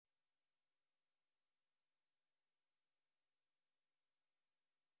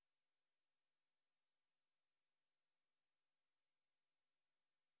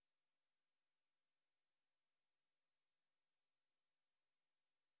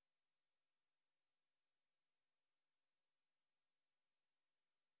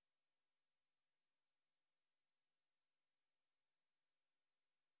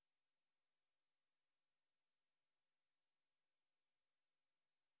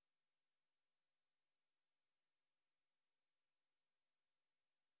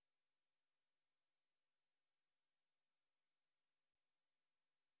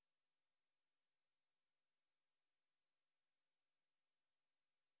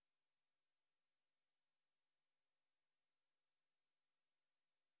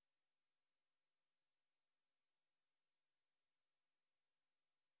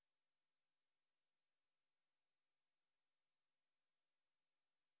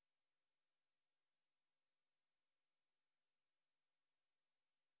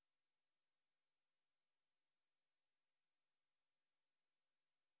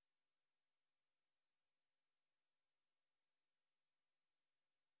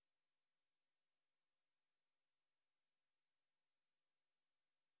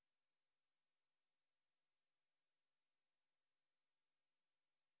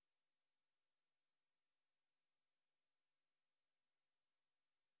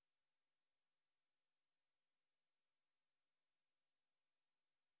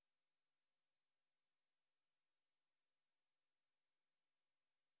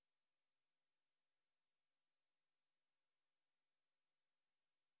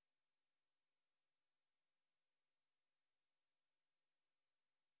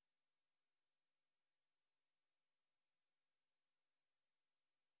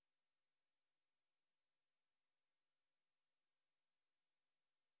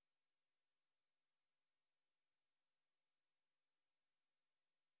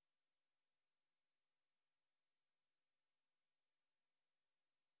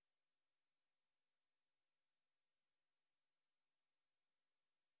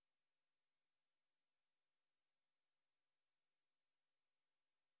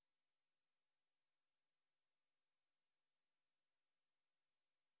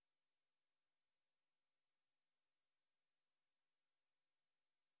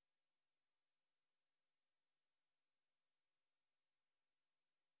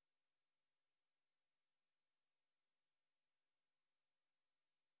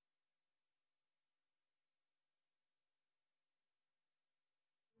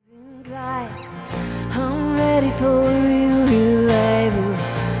ready for your revival.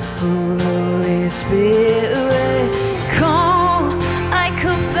 Oh, Holy Spirit, come. I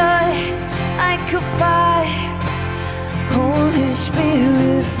could fly, I could fly. Holy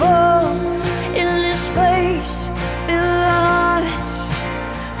Spirit, fall in this place, in our hearts.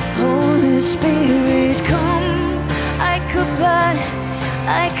 Holy Spirit, come. I could fly,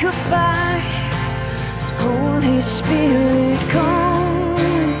 I could fly. Holy Spirit, come.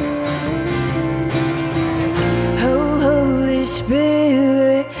 Oh, Holy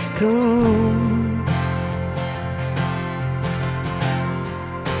Spirit, come.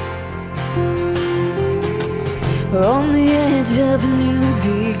 We're on the edge of a new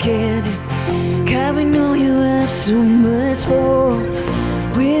beginning. God, we know you have so much more.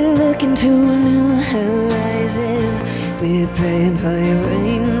 We're looking to a new horizon. We're praying for your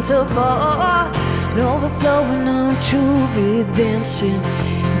rain to fall. An overflowing of true redemption,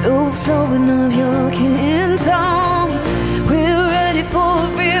 an overflowing of your kingdom. We're ready for a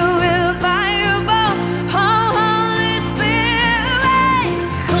real revival. Oh, Holy Spirit,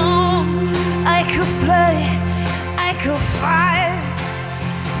 come. I could play, I could fight.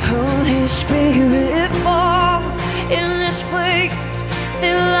 Holy Spirit, fall in this place,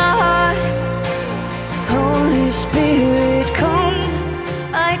 in our hearts. Holy Spirit, come.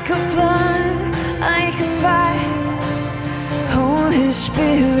 I could fly, I can fight. Holy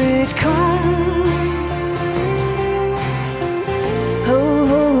Spirit, come. Oh,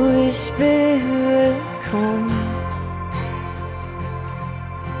 Holy Spirit, come.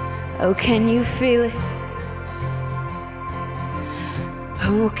 Oh, can you feel it?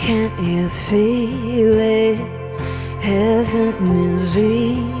 Oh, can't you feel it? Heaven is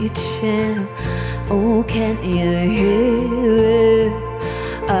reaching. Oh, can't you hear it?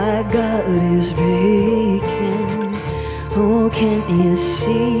 Our God is breaking. Oh, can't you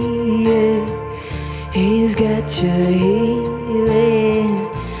see it? He's got your healing.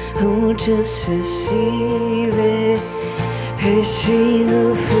 Oh, just receive it. Receive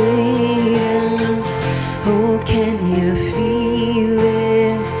the freedom. Oh, can you feel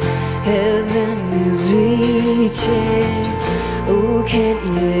it? Heaven is reaching. Oh, can't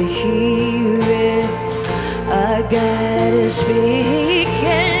you hear it? Our God is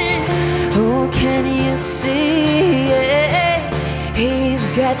speaking. Oh, can you see it? He's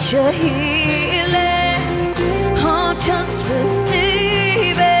got your healing. Oh, just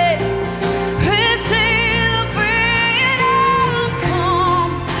receive it. Receive the freedom.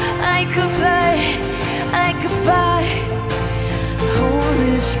 Come. I could fly, I could fly.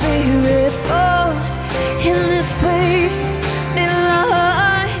 Holy Spirit, fall in this place, in our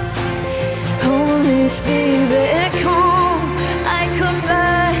hearts. Holy Spirit, come. I could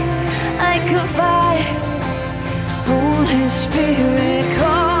fly, I could fly. Holy Spirit,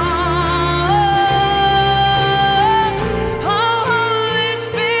 come. Oh, Holy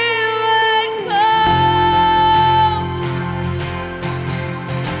Spirit, come.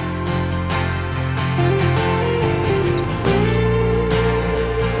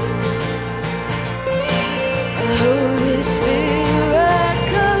 Holy Spirit,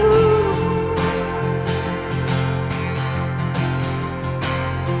 come.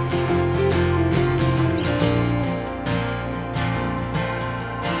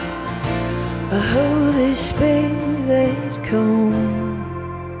 Holy Spirit, come.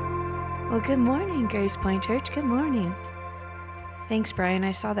 Well, good morning, Grace Point Church. Good morning. Thanks, Brian.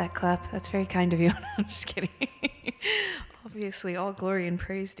 I saw that clap. That's very kind of you. I'm just kidding. Obviously, all glory and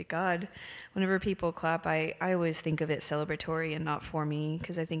praise to God. Whenever people clap, I always think of it celebratory and not for me,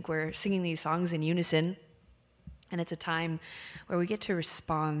 because I think we're singing these songs in unison, and it's a time where we get to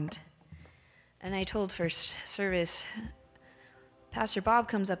respond. And I told first service, Pastor Bob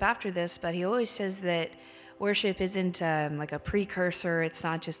comes up after this, but he always says that worship isn't like a precursor. It's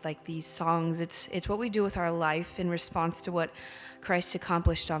not just like these songs. It's what we do with our life in response to what Christ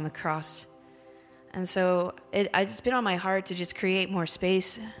accomplished on the cross. And so it's been on my heart to just create more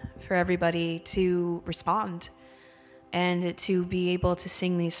space for everybody to respond and to be able to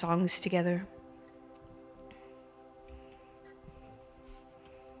sing these songs together.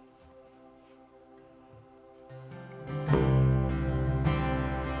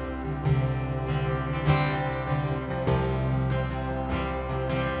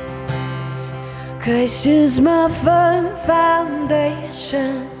 Christ is my firm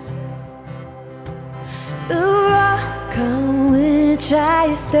foundation, the rock on which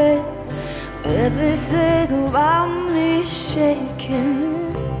I stand. Everything around me is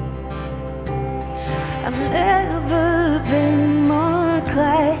shaking. I've never been more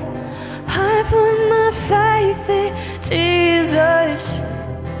glad I put my faith in Jesus.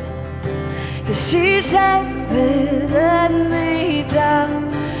 'Cause He's never let me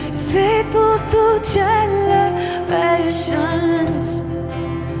down. He's faithful through generations.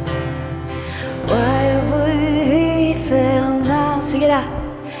 Why would He fail now? Sing it out.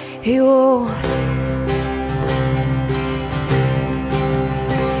 He won't.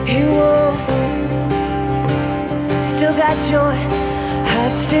 He won't. Still got joy.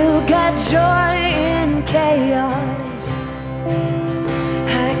 I've still got joy in chaos.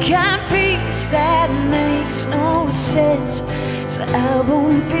 I got peace that makes no sense, so I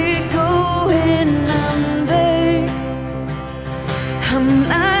won't be going under. I'm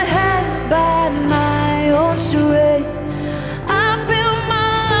not held by my own strength. I build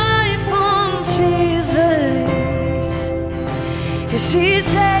my life on Jesus. 'Cause He's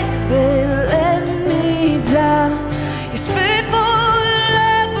never let me down. He's faithful in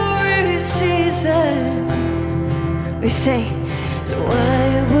every season. We sing, so why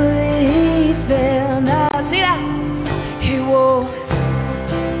would He fail now? See that? He won't.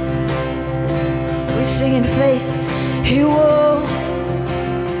 We sing in faith. He won't.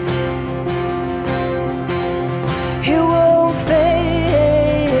 He won't fail.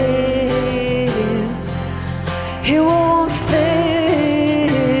 He won't fail.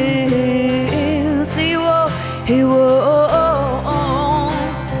 See, He won't. He won't.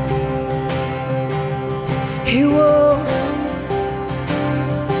 He won't.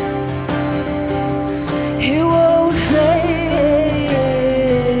 He won't fail.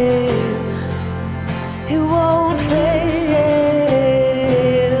 He won't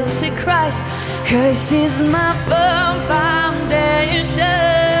fail. See, Christ is my firm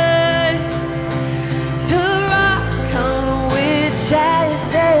foundation, the rock on which I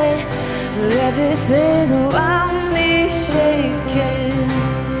stand. Everything around me shaking.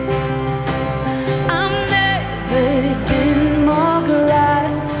 I'm never been more glad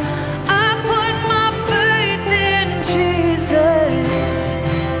I put my faith in Jesus.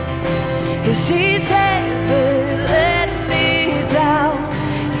 'Cause He's never let me down.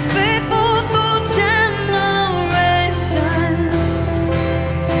 He's faithful for generations.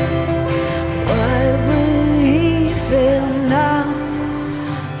 Why would He fail now?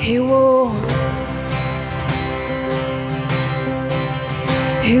 He won't.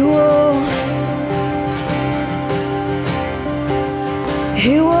 He won't.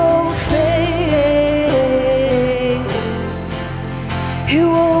 He won't fail. He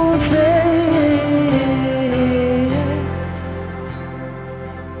won't fail.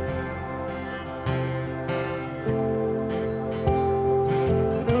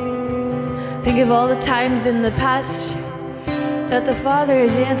 Think of all the times in the past that the Father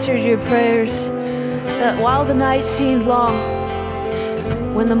has answered your prayers, that while the night seemed long,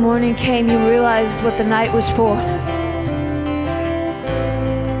 when the morning came, you realized what the night was for.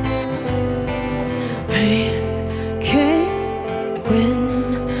 Rain came,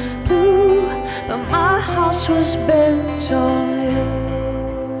 wind blew, but my house was built on you.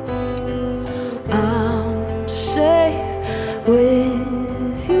 I'm safe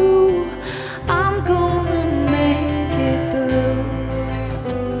with you. I'm gonna make it through.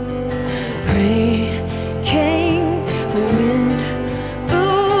 Rain came, wind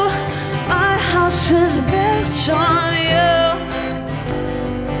blew, my house was built on you.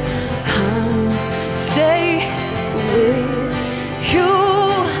 I'm safe with you.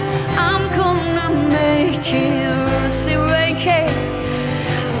 I'm gonna make it. See, rain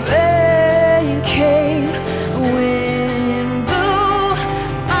came, wind blew,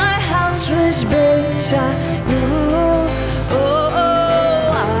 my house was built on you.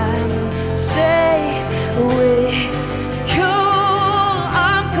 Oh, I'm safe with you.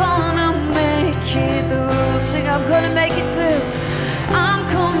 I'm gonna make it through. Sing, I'm gonna make it through. I'm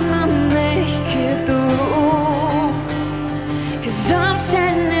gonna make it through. 'Cause I'm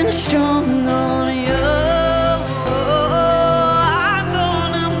standing strong on you. I'm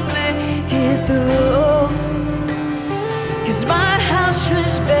gonna make it through. 'Cause my house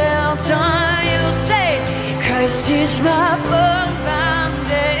was built on you. Say, Christ is my firm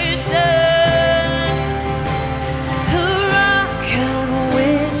foundation, the rock on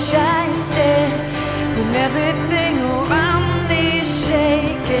which I stand. When everything around me is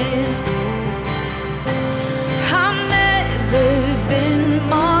shaking, I've never been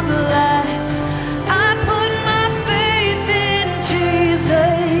more glad I put my faith in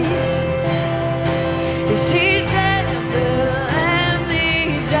Jesus. 'Cause He's never let me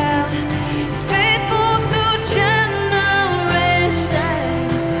down. He's faithful through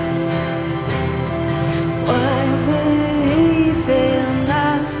generations. Why would He fail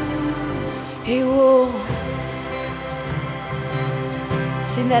now? He won't.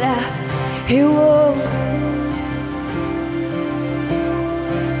 Sing that out. He won't.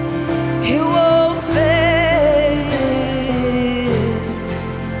 He won't fail.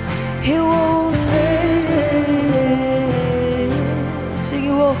 He won't fail. Sing, he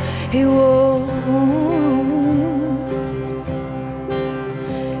won't. He won't.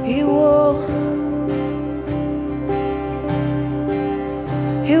 He won't.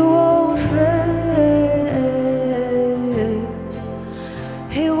 He won't fail.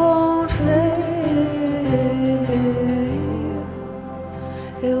 He won't fail.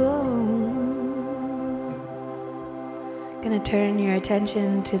 He won't. Gonna turn your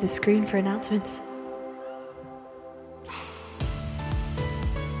attention to the screen for announcements.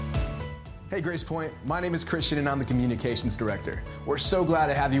 Hey Grace Point, my name is Christian and I'm the Communications Director. We're so glad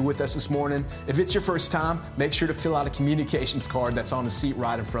to have you with us this morning. If it's your first time, make sure to fill out a communications card that's on the seat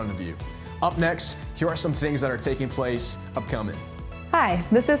right in front of you. Up next, here are some things that are taking place upcoming. Hi,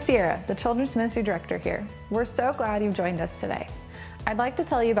 this is Sierra, the Children's Ministry Director here. We're so glad you've joined us today. I'd like to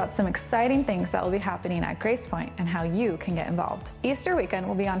tell you about some exciting things that will be happening at Grace Point and how you can get involved. Easter weekend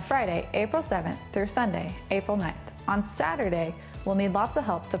will be on Friday, April 7th through Sunday, April 9th. On Saturday, we'll need lots of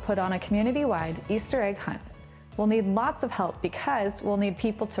help to put on a community-wide Easter egg hunt. We'll need lots of help because we'll need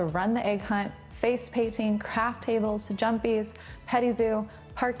people to run the egg hunt, face painting, craft tables, jumpies, petty zoo,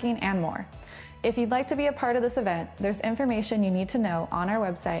 parking, and more. If you'd like to be a part of this event, there's information you need to know on our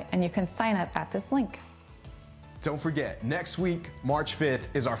website and you can sign up at this link. Don't forget, next week, March 5th,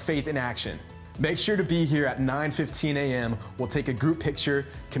 is our Faith in Action. Make sure to be here at 9:15 a.m. We'll take a group picture,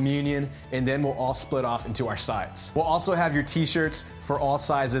 communion, and then we'll all split off into our sides. We'll also have your t-shirts for all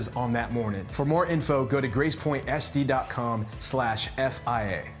sizes on that morning. For more info, go to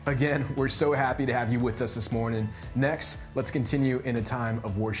gracepointsd.com/FIA. Again, we're so happy to have you with us this morning. Next, let's continue in a time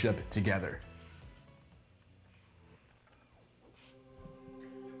of worship together.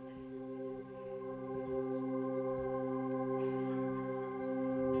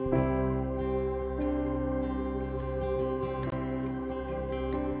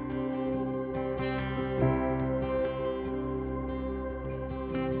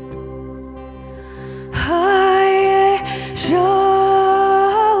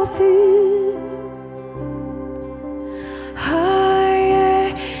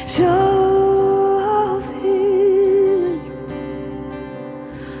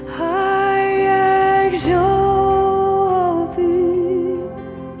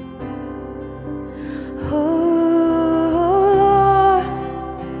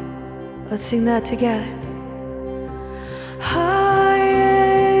 Let's sing that together.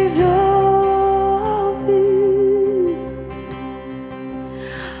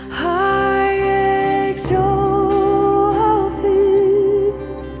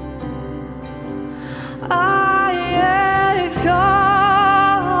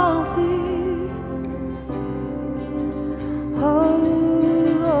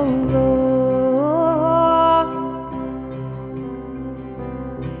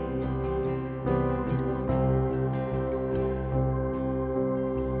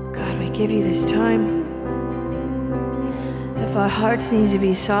 Give you this time. If our hearts need to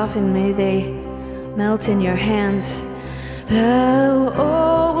be softened, may they melt in your hands. Thou,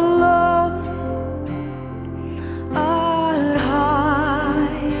 O Lord, art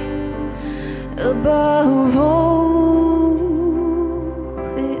high above all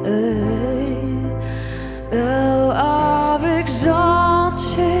the earth. Thou art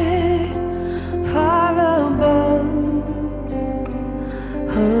exalted far above.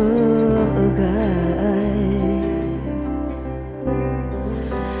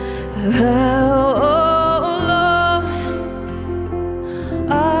 Thou, O Lord,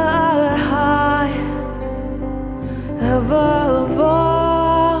 art high above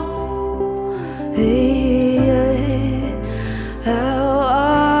all the earth. Thou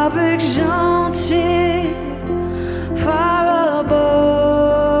art exalted far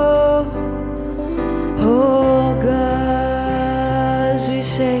above. Oh God, as we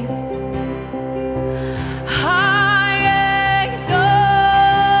sing. High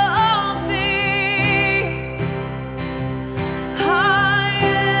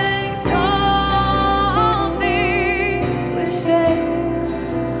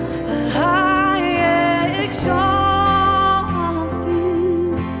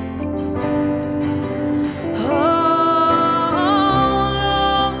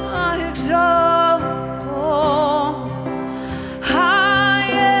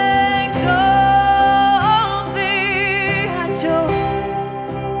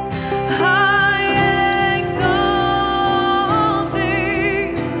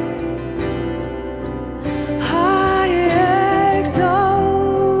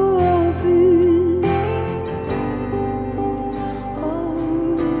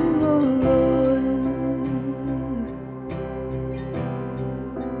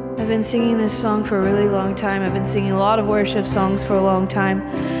been singing this song for a really long time. I've been singing a lot of worship songs for a long time.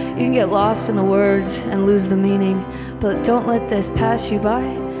 You can get lost in the words and lose the meaning, but don't let this pass you by,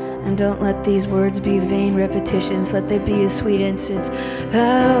 and don't let these words be vain repetitions. Let they be a sweet incense.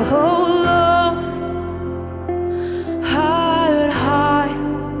 Oh Lord, high and high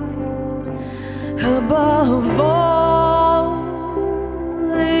above all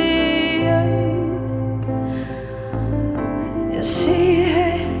the earth, you see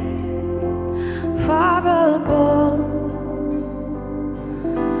it far above.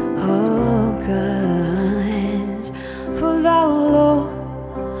 Oh God, for thou Lord,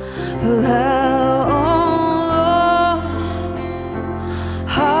 for thou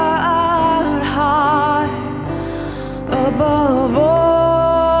high, high above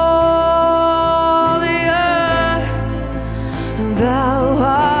all the earth, thou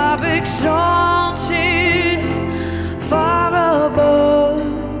art exalted far above.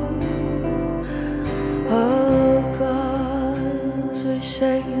 Oh God, we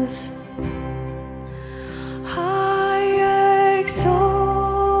say yes. I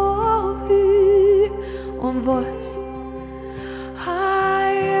exalt thee. One voice.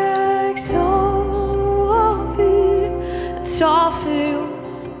 I exalt thee. It's all for you.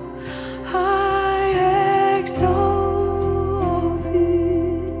 I exalt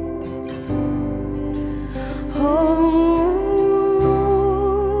thee. Oh,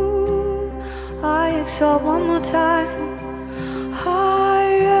 I exalt one more time.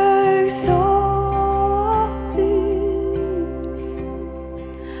 I exalt thee.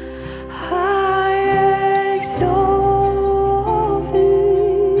 I exalt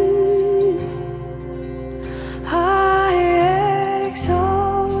thee. I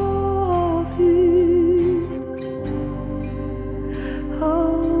exalt thee. Oh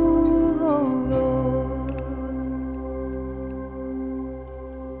Lord.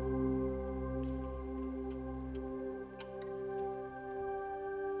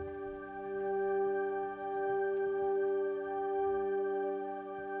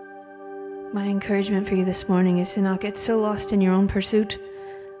 My encouragement for you this morning is to not get so lost in your own pursuit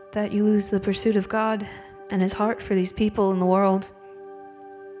that you lose the pursuit of God and His heart for these people in the world.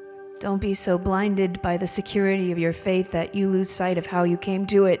 Don't be so blinded by the security of your faith that you lose sight of how you came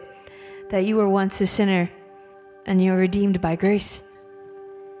to it, that you were once a sinner and you're redeemed by grace.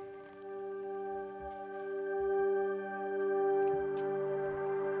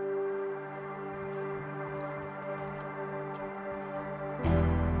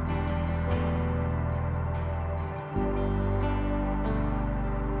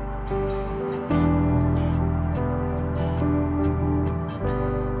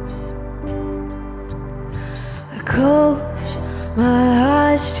 Close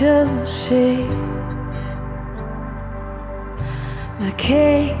my eyes to see my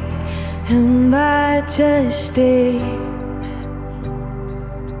King in majesty.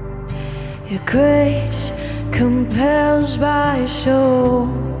 Your grace compels my soul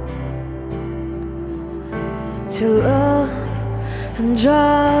to love and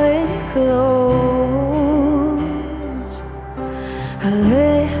draw it close. I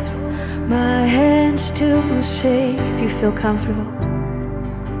lift my hands to say, if you feel comfortable,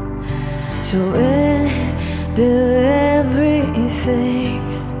 surrender everything.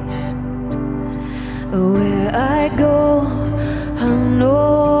 Where I go, I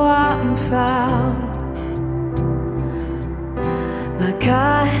know I'm found. My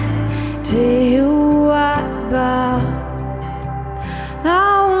God, to you I bow,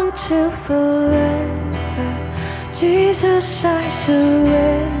 now until forever. Jesus, I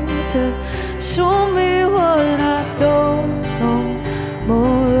surrender. Show me what I don't know,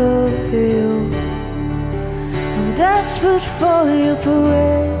 more of you. I'm desperate for your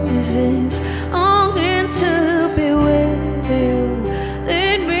presence, longing to be with you.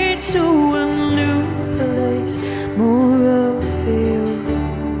 Lead me to a new place, more of you.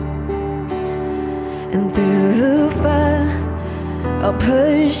 And through the fire, I'll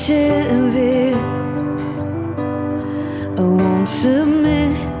persevere. I won't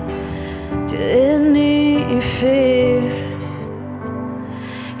submit to any fear,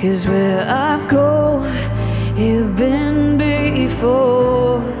 'cause where I go, you've been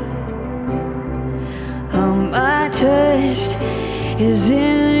before. My trust is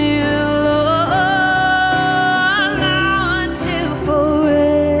in you, Lord, now until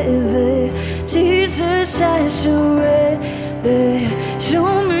forever. Jesus, I surrender. Show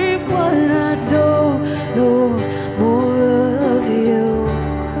me what I don't know, more of you.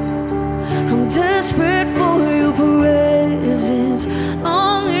 I'm desperate for your presence,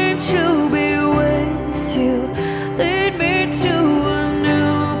 longing to be with you. Lead me to a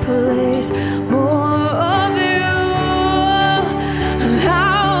new place.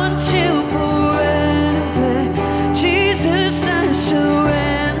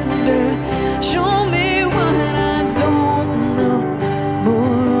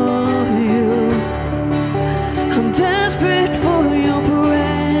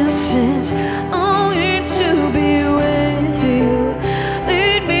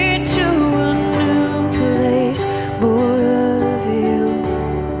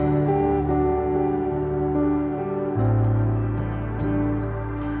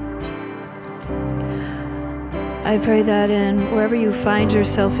 I pray that in wherever you find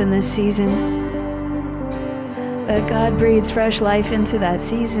yourself in this season, that God breathes fresh life into that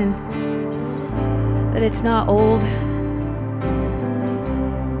season, that it's not old,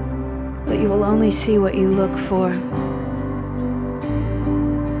 but you will only see what you look for.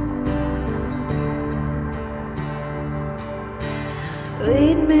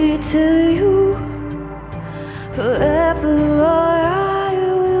 Lead me to you forever, Lord. I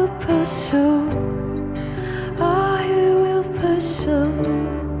will pursue. I will pursue.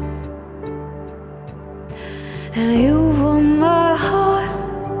 And you were my heart,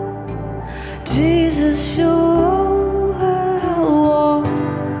 Jesus. You're all that I want.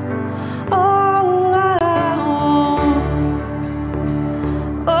 All that I want.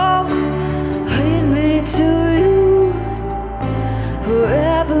 Oh, lead me to you.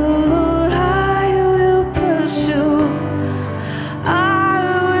 Forever, Lord, I will pursue. I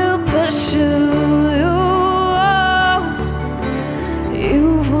will pursue you.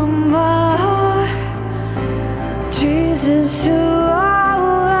 You've won my heart, Jesus. You are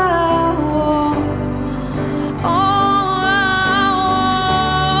all I want. All I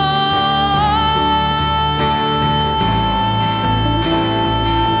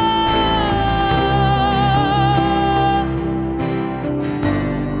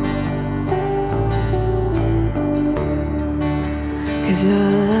Cause all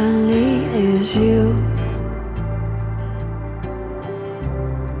I need is you.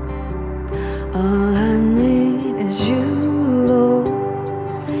 All I need is you, Lord.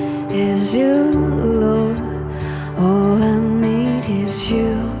 Is you, Lord. All I need is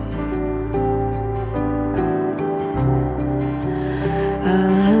you. All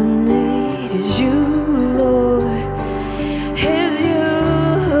I need is you, Lord. Is you.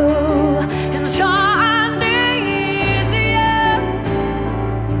 And so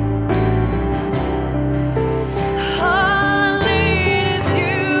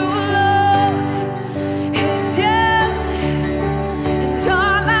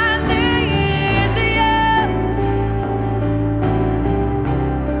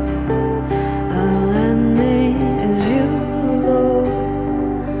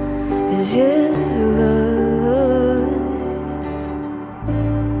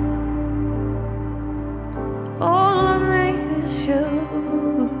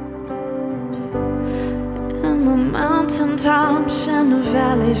mountaintops and the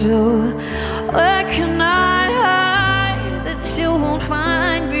valleys, oh, where can I hide that you won't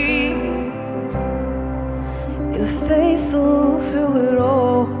find me? You're faithful through it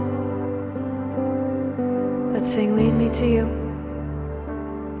all. Let's sing, lead me to you.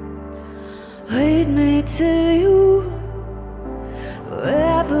 Lead me to you.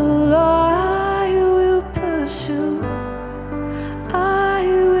 Wherever, Lord, I will pursue. I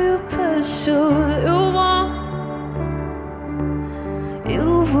will pursue you.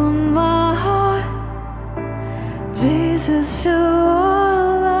 You've won my heart, Jesus. You're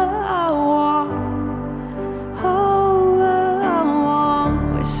all that I want, all that I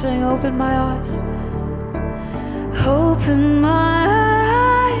want. We sing, open my eyes, open my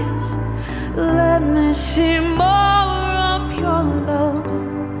eyes, let me see more of your love,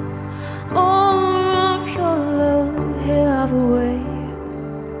 more of your love. Here I will wait,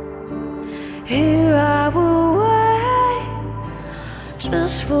 here I will wait.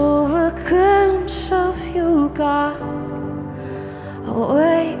 Just for a glimpse of you, God. I'll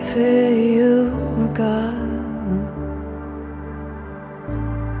wait for you, God.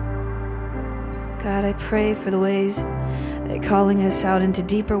 God, I pray for the ways that you're calling us out into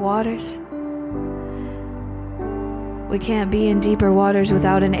deeper waters. We can't be in deeper waters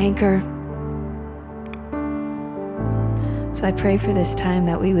without an anchor. So I pray for this time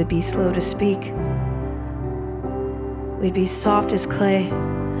that we would be slow to speak. We'd be soft as clay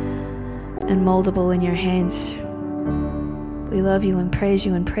and moldable in your hands. We love you and praise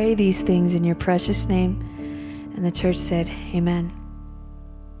you and pray these things in your precious name. And the church said, amen.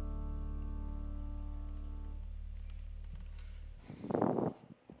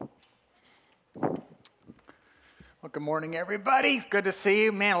 Well, good morning, everybody. It's good to see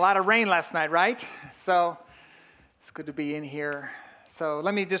you. Man, a lot of rain last night, right? So it's good to be in here. So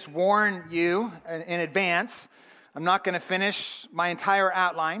let me just warn you in advance. I'm not going to finish my entire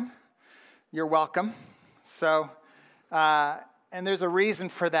outline. You're welcome. So, and there's a reason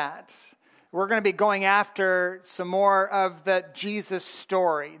for that. We're going to be going after some more of the Jesus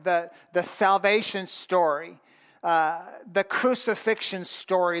story, the salvation story, the crucifixion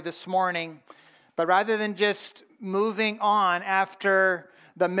story this morning. But rather than just moving on after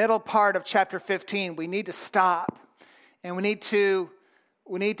the middle part of chapter 15, we need to stop and we need to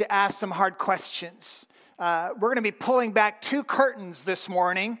ask some hard questions. We're going to be pulling back two curtains this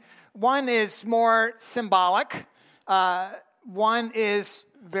morning. One is more symbolic. One is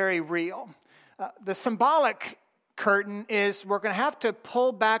very real. The symbolic curtain is we're going to have to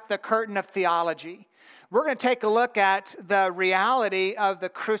pull back the curtain of theology. We're going to take a look at the reality of the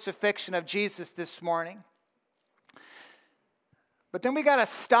crucifixion of Jesus this morning. But then we got to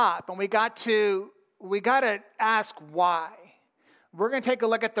stop and we got to ask why. We're going to take a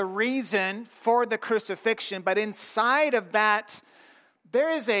look at the reason for the crucifixion, but inside of that,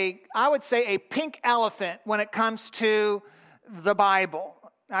 there is I would say, a pink elephant when it comes to the Bible.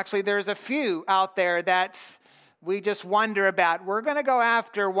 Actually, there's a few out there that we just wonder about. We're going to go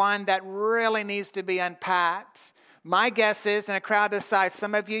after one that really needs to be unpacked. My guess is, in a crowd this size,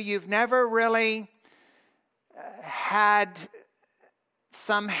 some of you've never really had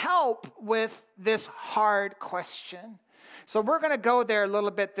some help with this hard question. So we're going to go there a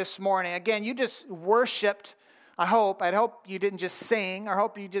little bit this morning. Again, you just worshiped, I hope you didn't just sing. I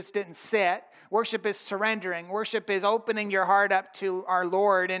hope you just didn't sit. Worship is surrendering. Worship is opening your heart up to our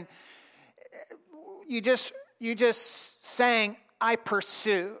Lord. And you just saying, I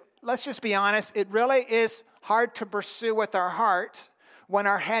pursue. Let's just be honest. It really is hard to pursue with our heart when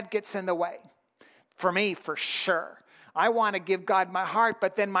our head gets in the way. For me, for sure. I want to give God my heart,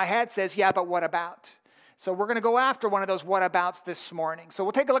 but then my head says, yeah, but what about? So we're going to go after one of those what-abouts this morning. So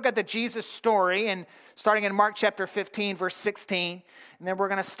we'll take a look at the Jesus story, and starting in Mark chapter 15, verse 16. And then we're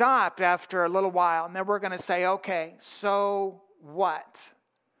going to stop after a little while. And then we're going to say, okay, so what?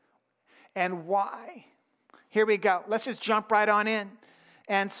 And why? Here we go. Let's just jump right on in.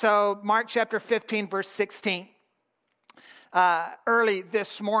 And so Mark chapter 15, verse 16. Early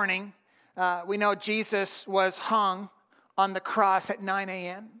this morning, we know Jesus was hung on the cross at 9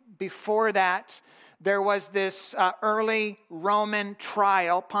 a.m. Before that, there was this early Roman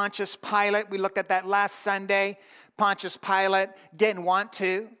trial. Pontius Pilate, we looked at that last Sunday. Pontius Pilate didn't want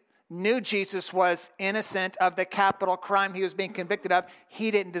to, knew Jesus was innocent of the capital crime he was being convicted of.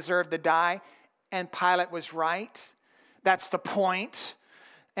 He didn't deserve to die, and Pilate was right. That's the point.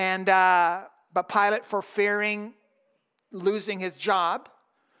 And but Pilate, for fearing losing his job,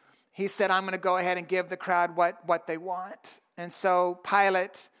 he said, I'm going to go ahead and give the crowd what they want. And so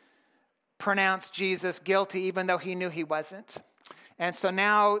Pilate pronounced Jesus guilty even though he knew he wasn't. And so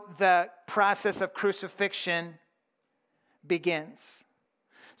now the process of crucifixion begins.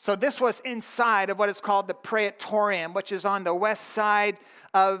 So this was inside of what is called the Praetorium, which is on the west side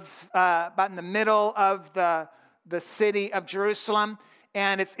of, about in the middle of the city of Jerusalem.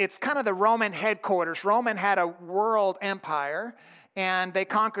 And it's kind of the Roman headquarters. Roman had a world empire, and they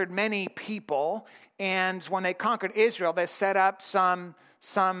conquered many people. And when they conquered Israel, they set up some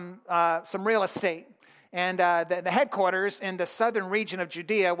real estate. And the headquarters in the southern region of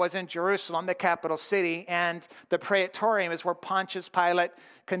Judea was in Jerusalem, the capital city. And the Praetorium is where Pontius Pilate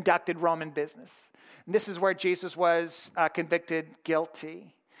conducted Roman business. And this is where Jesus was convicted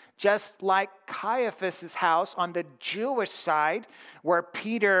guilty. Just like Caiaphas' house on the Jewish side, where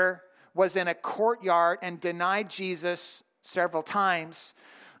Peter was in a courtyard and denied Jesus several times.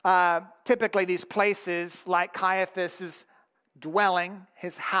 Typically these places, like Caiaphas' dwelling,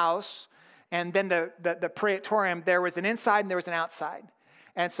 his house, and then the Praetorium, there was an inside and there was an outside.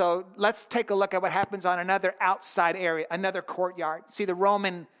 And so let's take a look at what happens on another outside area, another courtyard. See, the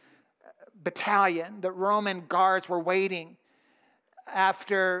Roman battalion, the Roman guards were waiting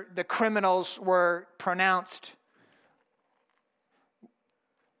after the criminals were pronounced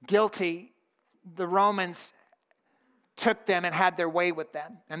guilty. The Romans took them and had their way with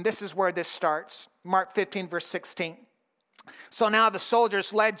them. And this is where this starts. Mark 15, verse 16. So now the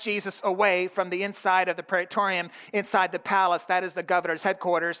soldiers led Jesus away from the inside of the Praetorium, inside the palace, that is the governor's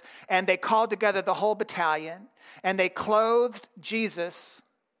headquarters, and they called together the whole battalion, and they clothed Jesus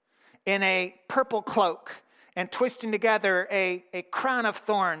in a purple cloak, and twisting together a crown of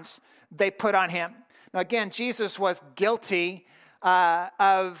thorns they put on him. Now again, Jesus was guilty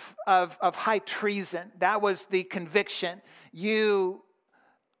of high treason. That was the conviction. You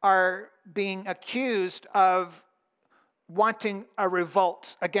are being accused of wanting a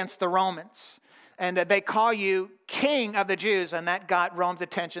revolt against the Romans. And they call you king of the Jews, and that got Rome's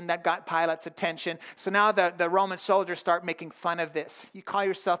attention, that got Pilate's attention. So now the Roman soldiers start making fun of this. You call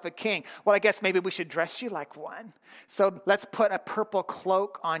yourself a king. Well, I guess maybe we should dress you like one. So let's put a purple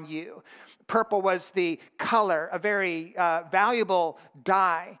cloak on you. Purple was the color, a very valuable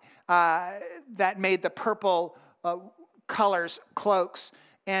dye that made the purple colors cloaks.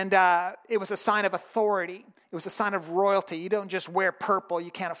 And it was a sign of authority. It was a sign of royalty. You don't just wear purple.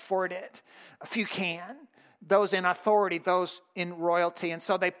 You can't afford it. A few can. those in authority, those in royalty. And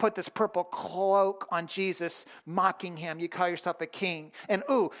so they put this purple cloak on Jesus, mocking him. You call yourself a king. And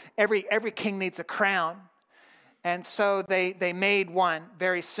every king needs a crown. And so they made one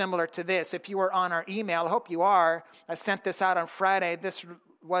very similar to this. If you were on our email, I hope you are. I sent this out on Friday. This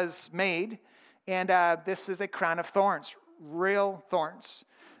was made. And this is a crown of thorns, real thorns,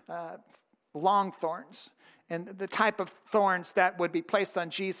 long thorns. And the type of thorns that would be placed on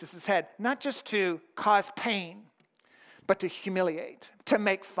Jesus' head, not just to cause pain, but to humiliate, to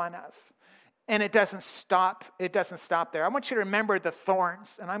make fun of. And it doesn't stop there. I want you to remember the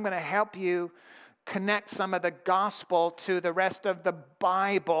thorns, and I'm going to help you connect some of the gospel to the rest of the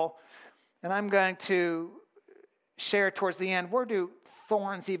Bible. And I'm going to share towards the end, where do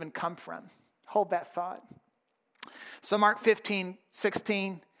thorns even come from? Hold that thought. So Mark 15,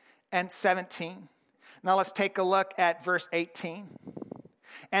 16, and 17. Now let's take a look at verse 18.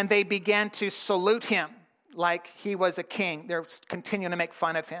 And they began to salute him like he was a king. They're continuing to make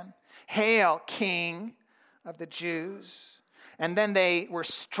fun of him. Hail, King of the Jews. And then they were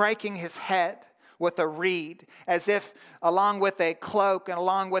striking his head with a reed, as if along with a cloak and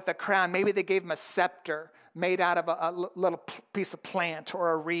along with a crown, maybe they gave him a scepter made out of a little piece of plant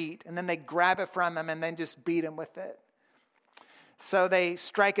or a reed. And then they grab it from him and then just beat him with it. So they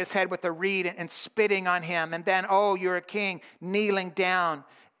strike his head with a reed and spitting on him. And then, you're a king, kneeling down.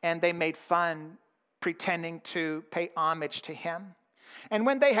 And they made fun, pretending to pay homage to him. And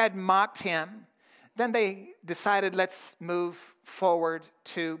when they had mocked him, then they decided, let's move forward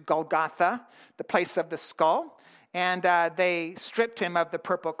to Golgotha, the place of the skull. And they stripped him of the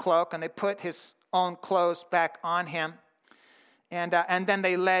purple cloak, and they put his own clothes back on him. And then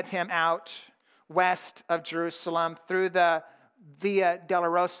they led him out west of Jerusalem through the Via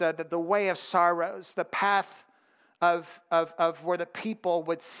Dolorosa, the way of sorrows, the path of where the people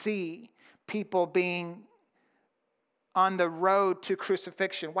would see people being on the road to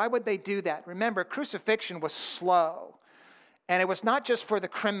crucifixion. Why would they do that? Remember, crucifixion was slow. And it was not just for the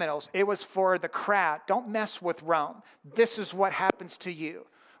criminals. It was for the crowd. Don't mess with Rome. This is what happens to you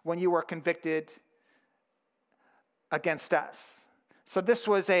when you are convicted against us. So this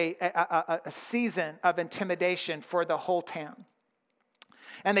was a season of intimidation for the whole town.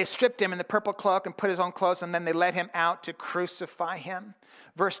 And they stripped him in the purple cloak and put his own clothes, and then they led him out to crucify him.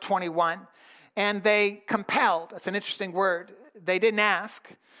 Verse 21. And they compelled, that's an interesting word. They didn't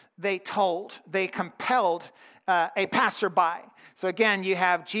ask, they told, they compelled a passerby. So again, you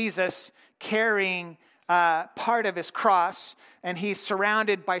have Jesus carrying part of his cross, and he's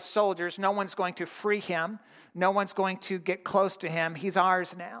surrounded by soldiers. No one's going to free him. No one's going to get close to him. He's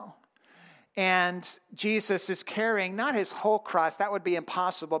ours now. And Jesus is carrying not his whole cross. That would be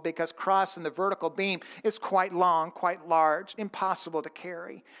impossible because cross in the vertical beam is quite long, quite large, impossible to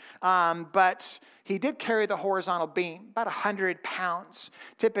carry. But he did carry the horizontal beam, about 100 pounds.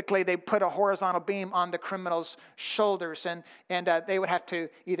 Typically, they put a horizontal beam on the criminal's shoulders, and they would have to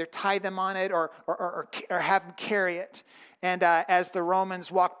either tie them on it or have them carry it. And as the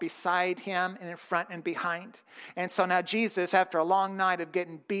Romans walked beside him and in front and behind. And so now Jesus, after a long night of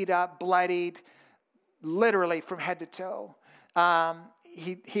getting beat up, bloodied, literally from head to toe,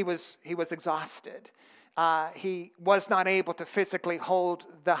 he was exhausted. He was not able to physically hold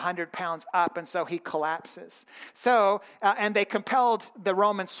the 100 pounds up, and so he collapses. So, and they the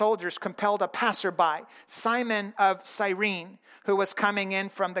Roman soldiers compelled a passerby, Simon of Cyrene, who was coming in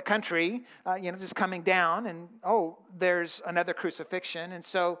from the country, just coming down, and there's another crucifixion. And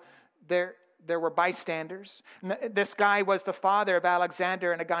so there were bystanders. And this guy was the father of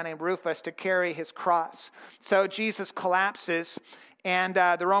Alexander and a guy named Rufus to carry his cross. So Jesus collapses, and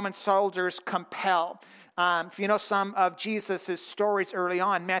the Roman soldiers compel. If you know some of Jesus' stories early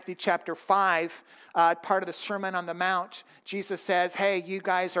on, Matthew chapter 5, part of the Sermon on the Mount, Jesus says, hey, you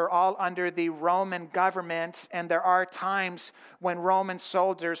guys are all under the Roman government, and there are times when Roman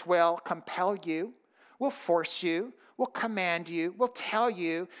soldiers will compel you, will force you, will command you, will tell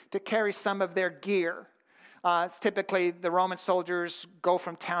you to carry some of their gear. It's typically the Roman soldiers go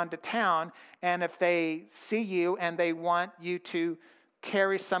from town to town, and if they see you and they want you to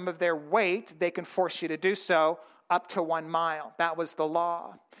carry some of their weight, they can force you to do so up to 1 mile. That was the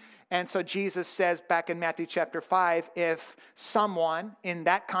law. And so Jesus says back in Matthew chapter 5, if someone, in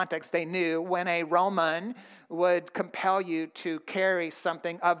that context they knew, when a Roman would compel you to carry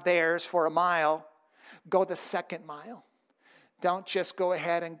something of theirs for 1 mile, go the 2nd mile. Don't just go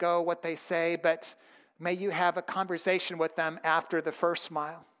ahead and go what they say, but may you have a conversation with them after the 1st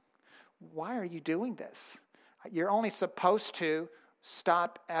mile. Why are you doing this? You're only supposed to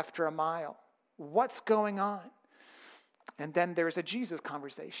stop after 1 mile. What's going on? And then there's a Jesus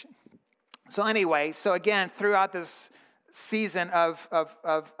conversation. So anyway, so again, throughout this season of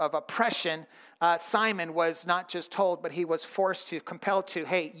oppression, Simon was not just told, but he was forced to, compelled to,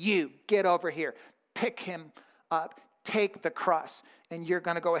 hey, you, get over here, pick him up, take the cross, and you're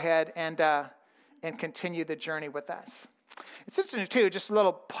going to go ahead and continue the journey with us. It's interesting, too, just a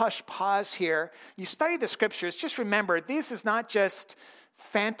little pause here. You study the scriptures, just remember, this is not just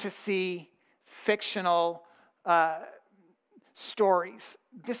fantasy, fictional stories.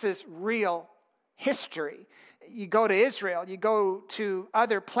 This is real history. You go to Israel, you go to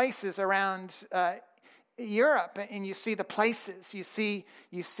other places around Europe, and you see the places, you see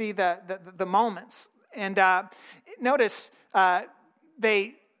the moments. And notice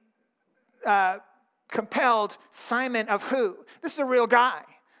they compelled Simon of who? This is a real guy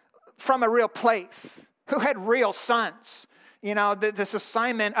from a real place who had real sons. You know, this is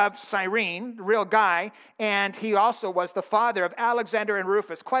Simon of Cyrene, real guy, and he also was the father of Alexander and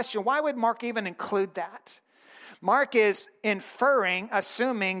Rufus. Question, why would Mark even include that? Mark is inferring,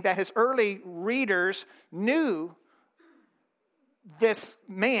 assuming that his early readers knew this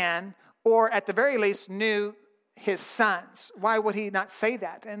man, or at the very least knew his sons. Why would he not say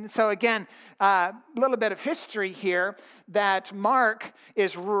that? And so again, a little bit of history here, that Mark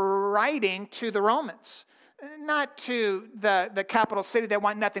is writing to the Romans. Not to the capital city that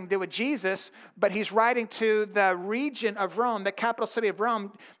want nothing to do with Jesus, but he's writing to the region of Rome, the capital city of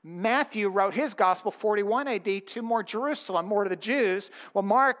Rome. Matthew wrote his gospel 41 AD to more Jerusalem, more to the Jews. Well,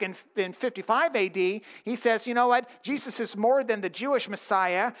 Mark in 55 AD, he says, you know what? Jesus is more than the Jewish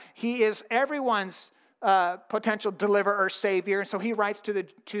Messiah. He is everyone's potential deliverer or savior. And so he writes to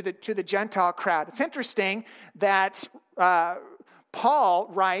the Gentile crowd. It's interesting that Paul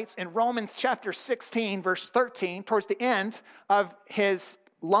writes in Romans chapter 16, verse 13, towards the end of his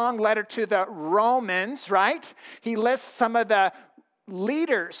long letter to the Romans, right? He lists some of the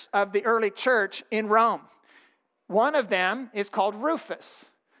leaders of the early church in Rome. One of them is called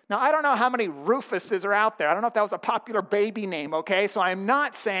Rufus. Now, I don't know how many Rufuses are out there. I don't know if that was a popular baby name, okay? So I'm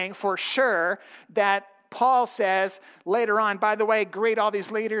not saying for sure that Paul says later on, by the way, greet all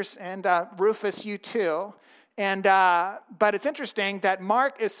these leaders, and Rufus, you too. And but it's interesting that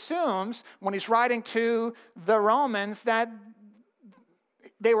Mark assumes when he's writing to the Romans that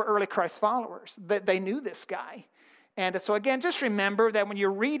they were early Christ followers, that they knew this guy. And so again, just remember that when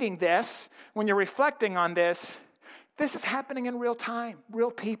you're reading this, when you're reflecting on this, this is happening in real time, real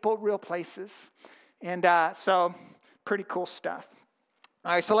people, real places. And so pretty cool stuff.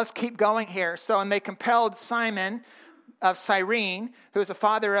 All right, so let's keep going here. So, and they compelled Simon of Cyrene, who is the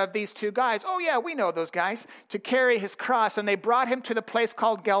father of these two guys. Oh yeah, we know those guys. To carry his cross, and they brought him to the place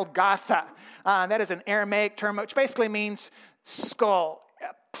called Golgotha. That is an Aramaic term, which basically means skull,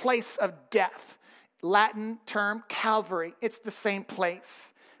 a place of death. Latin term, Calvary. It's the same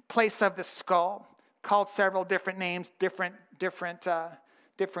place of the skull. Called several different names, different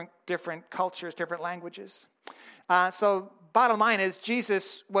cultures, different languages. So, bottom line is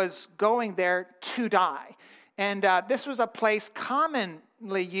Jesus was going there to die. And this was a place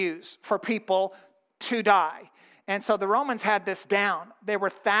commonly used for people to die. And so the Romans had this down. There were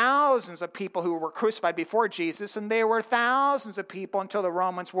thousands of people who were crucified before Jesus, and there were thousands of people until the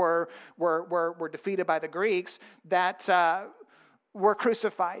Romans were defeated by the Greeks that were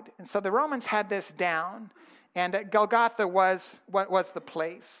crucified. And so the Romans had this down, and Golgotha was the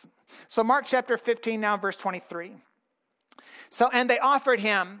place. So Mark chapter 15 now, verse 23. So, and they offered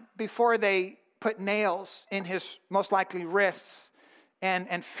him before they put nails in his most likely wrists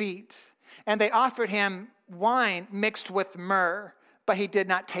and feet. And they offered him wine mixed with myrrh, but he did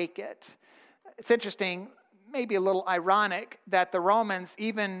not take it. It's interesting, maybe a little ironic, that the Romans,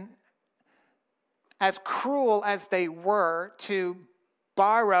 even as cruel as they were to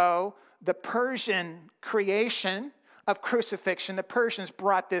borrow the Persian creation of crucifixion, the Persians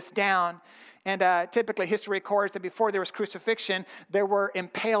brought this down. And typically history records that before there was crucifixion, there were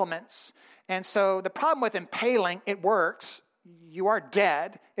impalements. And so the problem with impaling, it works. You are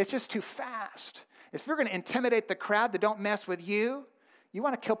dead. It's just too fast. If you're going to intimidate the crowd that don't mess with you, you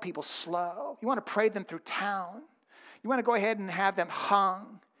want to kill people slow. You want to parade them through town. You want to go ahead and have them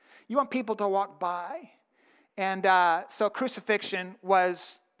hung. You want people to walk by. And so crucifixion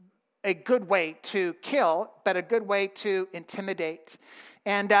was a good way to kill, but a good way to intimidate.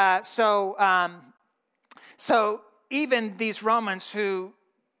 And so even these Romans who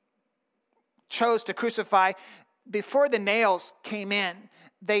chose to crucify, before the nails came in,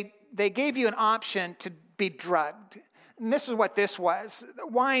 they gave you an option to be drugged. And this is what this was.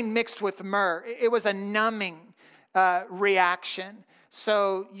 Wine mixed with myrrh. It was a numbing reaction.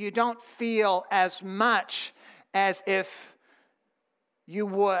 So you don't feel as much as if you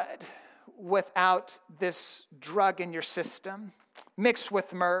would without this drug in your system, mixed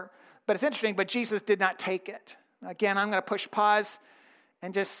with myrrh. But it's interesting, but Jesus did not take it. Again, I'm going to push pause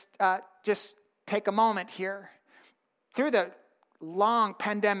and just take a moment here. Through the long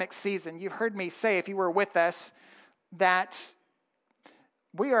pandemic season, you've heard me say, if you were with us, that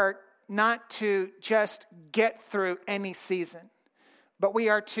we are not to just get through any season, but we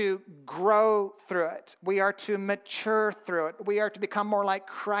are to grow through it. We are to mature through it. We are to become more like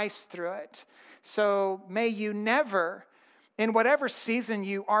Christ through it. So may you never, in whatever season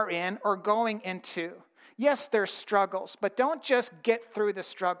you are in or going into, yes, there's struggles, but don't just get through the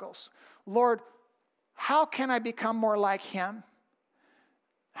struggles. Lord, how can I become more like him?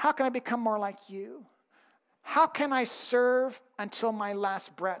 How can I become more like you? How can I serve until my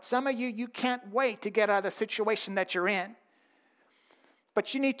last breath? Some of you can't wait to get out of the situation that you're in.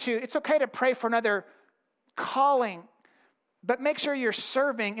 But you need to, it's okay to pray for another calling, but make sure you're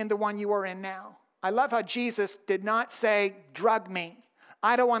serving in the one you are in now. I love how Jesus did not say, drug me.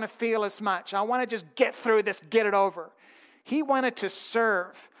 I don't want to feel as much. I want to just get through this, get it over. He wanted to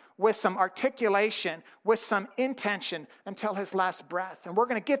serve with some articulation, with some intention until his last breath. And we're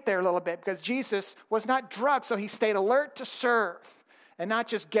going to get there a little bit because Jesus was not drugged, so he stayed alert to serve and not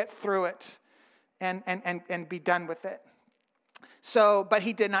just get through it and be done with it. So, but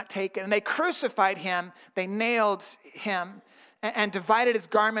he did not take it. And they crucified him, they nailed him, and divided his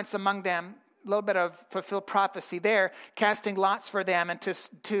garments among them. A little bit of fulfilled prophecy there, casting lots for them and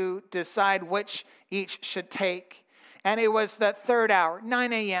to decide which each should take. And it was the third hour,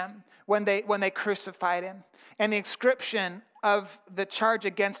 9 a.m., when they crucified him. And the inscription of the charge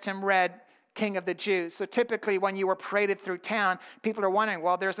against him read, King of the Jews. So typically when you were paraded through town, people are wondering,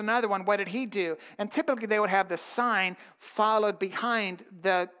 well, there's another one. What did he do? And typically they would have the sign followed behind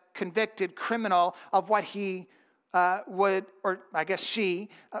the convicted criminal of what he would, or I guess she,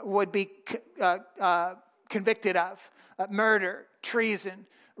 would be convicted of. Murder, treason,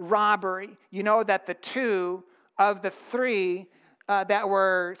 robbery. You know that the two of the three that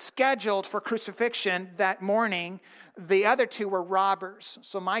were scheduled for crucifixion that morning, the other two were robbers.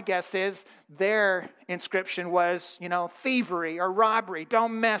 So my guess is their inscription was, thievery or robbery.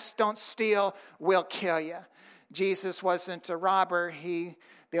 Don't mess, don't steal, we'll kill you. Jesus wasn't a robber.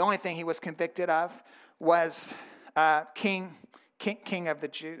 The only thing he was convicted of was King of the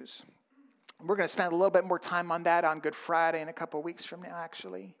Jews. We're going to spend a little bit more time on that on Good Friday in a couple of weeks from now,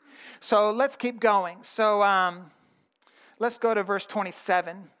 actually. So let's keep going. So let's go to verse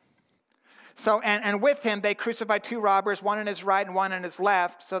 27. So, and with him they crucified two robbers, one on his right and one on his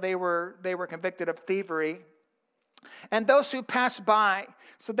left. So they were convicted of thievery. And those who passed by,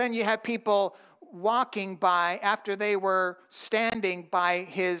 so then you have people walking by after they were standing by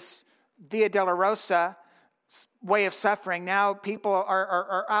his Via Dolorosa way of suffering. Now people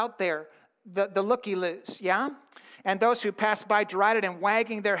are out there, the looky-loos, yeah? And those who passed by derided him,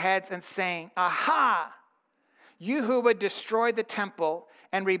 wagging their heads and saying, aha, you who would destroy the temple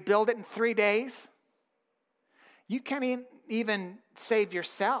and rebuild it in 3 days, you can't even save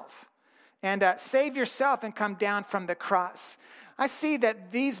yourself. And save yourself and come down from the cross. I see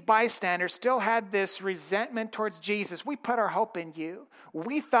that these bystanders still had this resentment towards Jesus. We put our hope in you.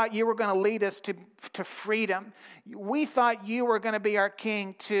 We thought you were going to lead us to freedom. We thought you were going to be our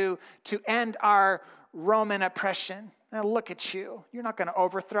king to end our Roman oppression. Now look at you. You're not going to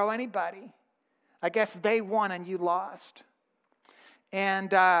overthrow anybody. I guess they won and you lost.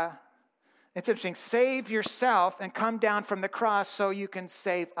 And it's interesting. Save yourself and come down from the cross so you can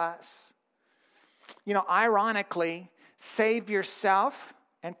save us. Ironically, save yourself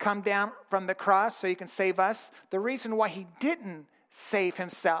and come down from the cross so you can save us. The reason why he didn't save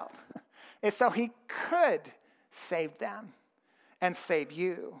himself is so he could save them and save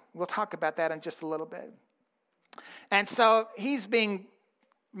you. We'll talk about that in just a little bit. And so he's being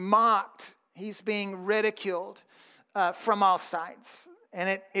mocked. He's being ridiculed from all sides.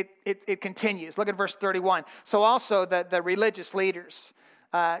 And it continues. Look at verse 31. So also the religious leaders,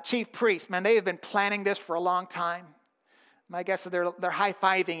 chief priests, man, they have been planning this for a long time. My guess is they're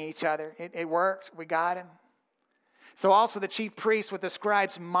high-fiving each other. It worked. We got him. So also the chief priests with the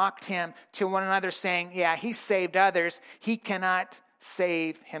scribes mocked him to one another, saying, yeah, he saved others. He cannot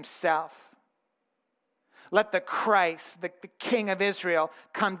save himself. Let the Christ, the King of Israel,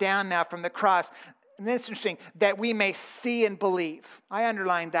 come down now from the cross. And it's interesting that we may see and believe. I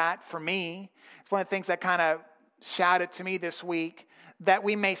underlined that for me. It's one of the things that kind of shouted to me this week, that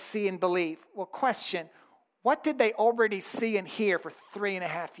we may see and believe. Well, question, what did they already see and hear for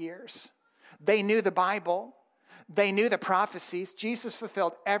 3.5 years? They knew the Bible. They knew the prophecies. Jesus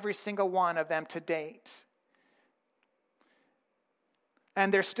fulfilled every single one of them to date.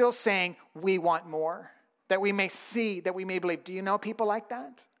 And they're still saying, we want more, that we may see, that we may believe. Do you know people like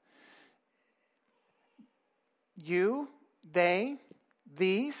that? You, they,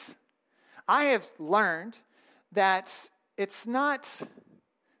 these. I have learned that it's not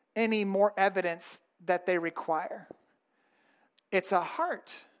any more evidence that they require. It's a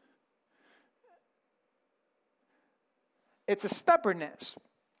heart. It's a stubbornness.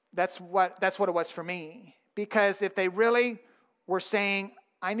 That's what it was for me. Because if they really were saying,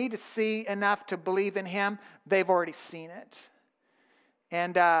 I need to see enough to believe in him, they've already seen it.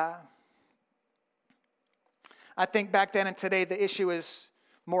 And I think back then and today, the issue is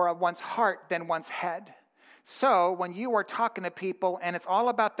more of one's heart than one's head. So when you are talking to people and it's all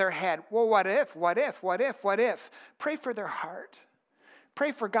about their head, well, what if? Pray for their heart.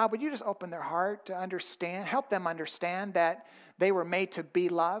 Pray for God. Would you just open their heart to understand, help them understand that they were made to be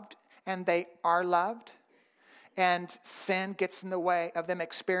loved and they are loved. And sin gets in the way of them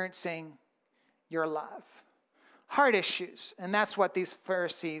experiencing your love. Heart issues. And that's what these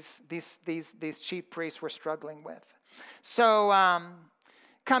Pharisees, these chief priests were struggling with. So,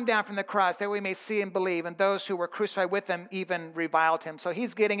 come down from the cross that we may see and believe. And those who were crucified with him even reviled him. So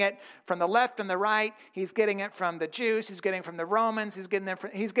he's getting it from the left and the right. He's getting it from the Jews. He's getting it from the Romans. He's getting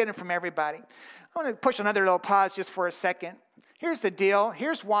it from everybody. I want to push another little pause just for a second. Here's the deal.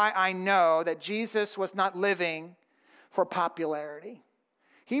 Here's why I know that Jesus was not living for popularity.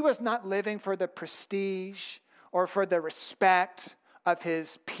 He was not living for the prestige or for the respect of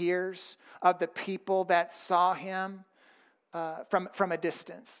his peers, of the people that saw him from a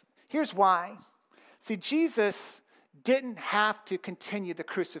distance. Here's why. See, Jesus didn't have to continue the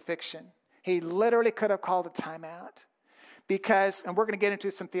crucifixion. He literally could have called a timeout. Because, and we're going to get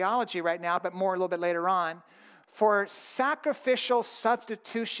into some theology right now, but more a little bit later on, for sacrificial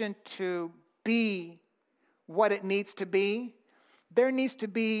substitution to be what it needs to be, there needs to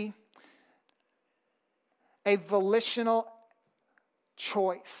be a volitional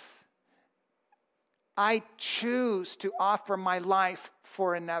choice. I choose to offer my life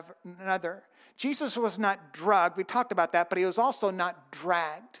for another. Jesus was not drugged. We talked about that, but he was also not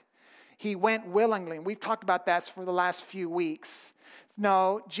dragged. He went willingly. We've talked about that for the last few weeks.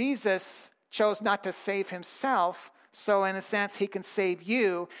 No, Jesus chose not to save himself, so in a sense, he can save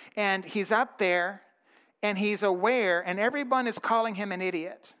you. And he's up there, and he's aware, and everyone is calling him an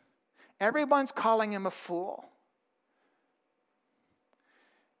idiot. Everyone's calling him a fool.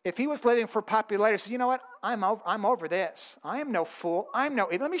 If he was living for popularity, so you know what? I'm over this. I am no fool.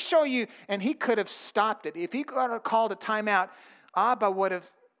 Let me show you. And he could have stopped it. If he could have called a timeout, Abba would have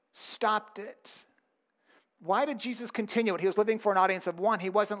stopped it. Why did Jesus continue it? He was living for an audience of one.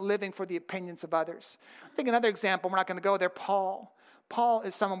 He wasn't living for the opinions of others. I think another example, we're not going to go there, Paul. Paul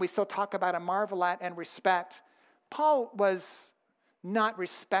is someone we still talk about and marvel at and respect. Paul was not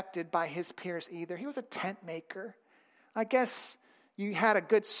respected by his peers either. He was a tent maker. I guess you had a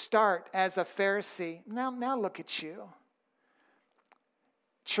good start as a Pharisee. Now look at you.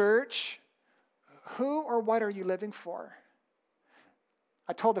 Church, who or what are you living for?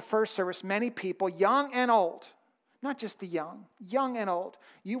 I told the first service, many people, young and old, not just the young and old,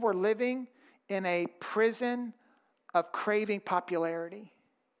 you were living in a prison of craving popularity.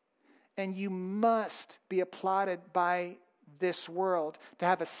 And you must be applauded by this world to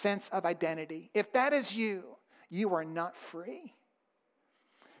have a sense of identity. If that is you, you are not free.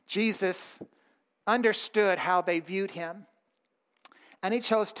 Jesus understood how they viewed him, and he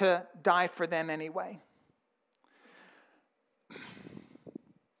chose to die for them anyway.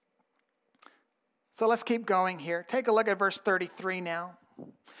 So let's keep going here. Take a look at verse 33 now.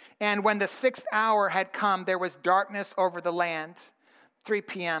 And when the 6th hour had come, there was darkness over the land. 3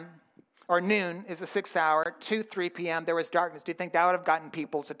 p.m. or noon is the 6th hour. 3 p.m. there was darkness. Do you think that would have gotten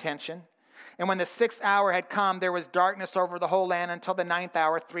people's attention? And when the 6th hour had come, there was darkness over the whole land until the 9th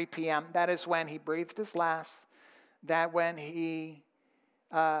hour, 3 p.m. That is when he breathed his last. That when he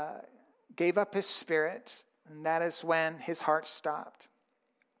gave up his spirit. And that is when his heart stopped.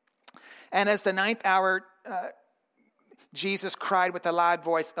 And as the 9th hour, Jesus cried with a loud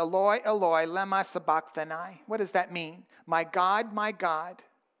voice, Eloi, Eloi, lema sabachthani. What does that mean? My God,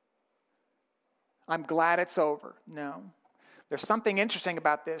 I'm glad it's over. No. There's something interesting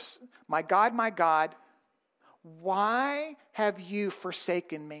about this. My God, why have you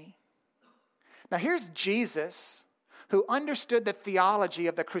forsaken me? Now here's Jesus, who understood the theology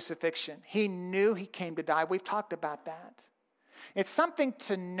of the crucifixion. He knew he came to die. We've talked about that. It's something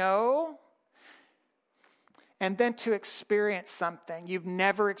to know and then to experience something you've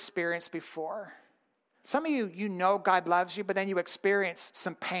never experienced before. Some of you know God loves you, but then you experience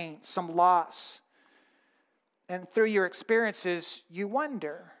some pain, some loss. and through your experiences, you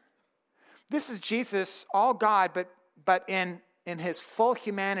wonder. This is Jesus, all God, but in his full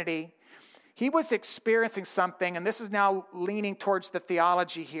humanity. He was experiencing something, and this is now leaning towards the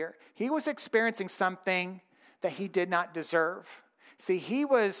theology here. He was experiencing something that he did not deserve. See, he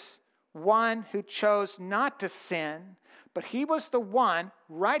was one who chose not to sin, but he was the one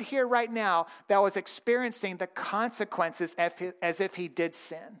right here, right now, that was experiencing the consequences as if he did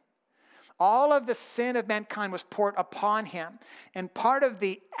sin. All of the sin of mankind was poured upon him. And part of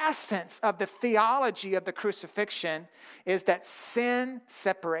the essence of the theology of the crucifixion is that sin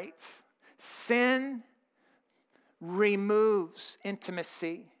separates. Sin removes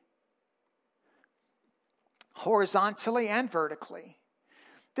intimacy horizontally and vertically.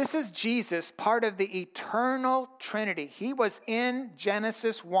 This is Jesus, part of the eternal Trinity. He was in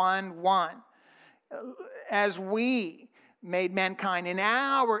Genesis 1:1. As we made mankind in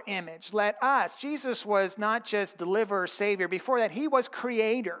our image, let us. Jesus was not just deliverer, savior. Before that, he was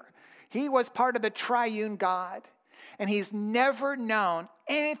creator. He was part of the triune God. And he's never known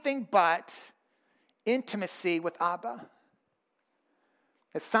anything but intimacy with Abba.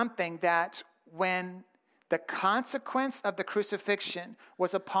 It's something that when the consequence of the crucifixion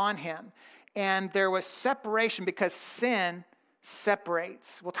was upon him, and there was separation because sin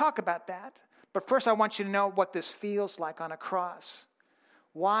separates. We'll talk about that. But first I want you to know what this feels like on a cross.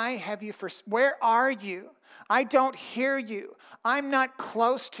 Where are you? I don't hear you. I'm not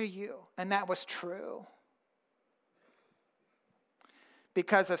close to you. And that was true.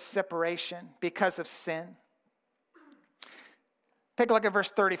 Because of separation, because of sin. Take a look at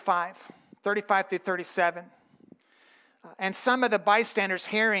verse 35 through 37. And some of the bystanders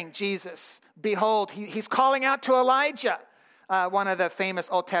hearing Jesus, behold, he's calling out to Elijah, one of the famous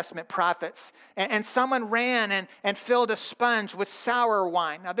Old Testament prophets. And someone ran and filled a sponge with sour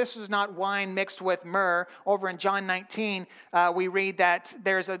wine. Now, this was not wine mixed with myrrh. Over in John 19, we read that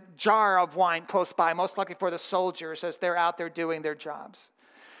there's a jar of wine close by, most likely for the soldiers as they're out there doing their jobs.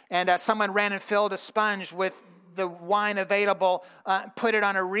 And someone ran and filled a sponge with the wine available, put it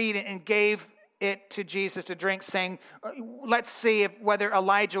on a reed and gave it to Jesus to drink, saying, let's see whether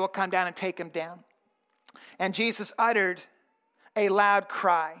Elijah will come down and take him down. And Jesus uttered a loud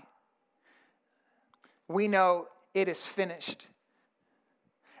cry. We know it is finished.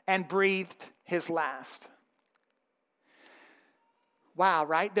 And breathed his last. Wow,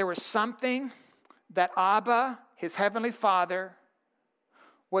 right? There was something that Abba, his heavenly Father,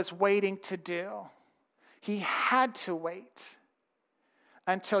 was waiting to do. He had to wait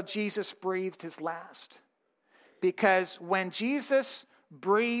until Jesus breathed his last. Because when Jesus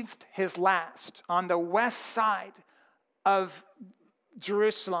breathed his last on the west side of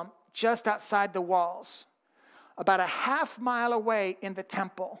Jerusalem, just outside the walls, about a half mile away in the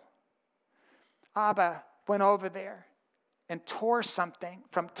temple, Abba went over there and tore something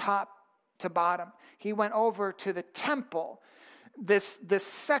from top to bottom. He went over to the temple, this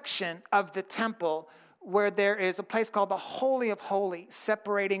section of the temple where there is a place called the Holy of Holies,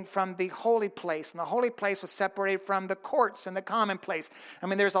 separating from the holy place. And the holy place was separated from the courts and the common place. I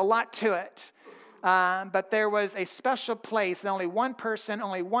mean, there's a lot to it. But there was a special place, and only one person,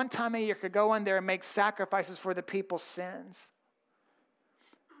 only one time a year could go in there and make sacrifices for the people's sins.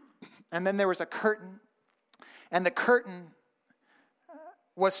 And then there was a curtain, and the curtain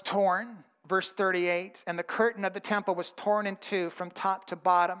was torn, verse 38, and the curtain of the temple was torn in two from top to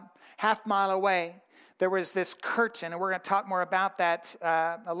bottom. Half mile away, there was this curtain, and we're going to talk more about that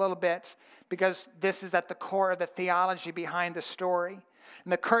a little bit, because this is at the core of the theology behind the story.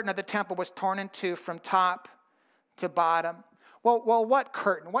 And the curtain of the temple was torn in two from top to bottom. Well, what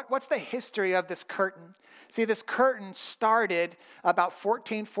curtain? What's the history of this curtain? See, this curtain started about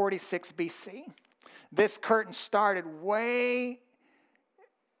 1446 BC. This curtain started way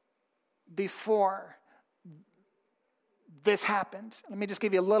before this happened. Let me just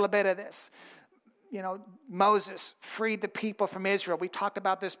give you a little bit of this. You know, Moses freed the people from Israel. We talked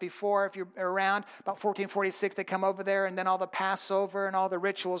about this before. If you're around, about 1446, they come over there, and then all the Passover and all the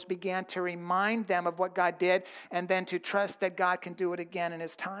rituals began to remind them of what God did, and then to trust that God can do it again in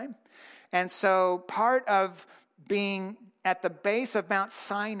his time. And so part of being at the base of Mount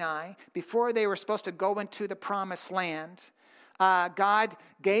Sinai, before they were supposed to go into the promised land, God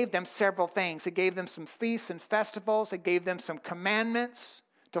gave them several things. He gave them some feasts and festivals. He gave them some commandments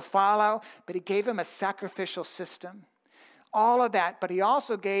to follow, but he gave them a sacrificial system. All of that, but he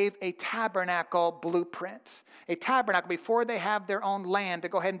also gave a tabernacle blueprint. A tabernacle, before they have their own land to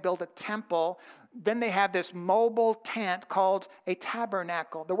go ahead and build a temple, then they have this mobile tent called a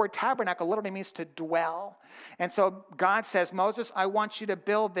tabernacle. The word tabernacle literally means to dwell. And so God says, Moses, I want you to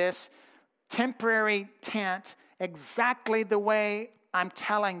build this temporary tent exactly the way I'm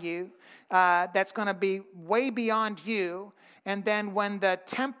telling you, that's going to be way beyond you. And then when the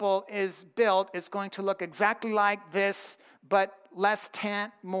temple is built, it's going to look exactly like this, but less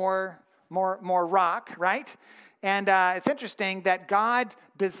tent, more rock, right? And it's interesting that God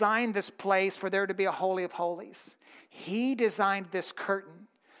designed this place for there to be a Holy of Holies. He designed this curtain.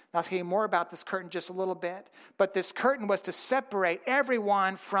 I'll tell you more about this curtain just a little bit. But this curtain was to separate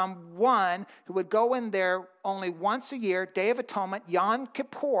everyone from one who would go in there only once a year, Day of Atonement, Yom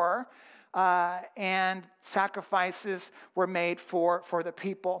Kippur, and sacrifices were made for the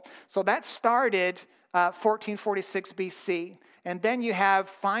people. So that started 1446 BC. And then you have,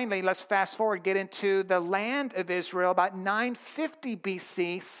 finally, let's fast forward, get into the land of Israel. About 950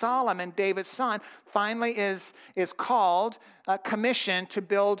 BC, Solomon, David's son, finally is called, commissioned to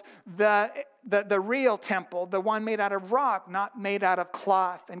build the real temple, the one made out of rock, not made out of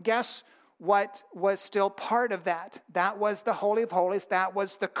cloth. And guess what was still part of that? That was the Holy of Holies. That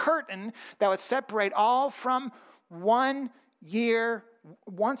was the curtain that would separate all from once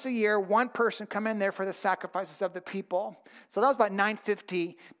a year, one person come in there for the sacrifices of the people. So that was about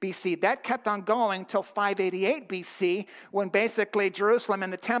 950 BC. That kept on going until 588 BC, when basically Jerusalem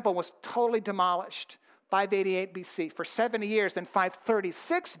and the temple was totally demolished. 588 BC. For 70 years, then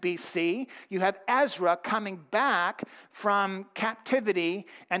 536 BC, you have Ezra coming back from captivity,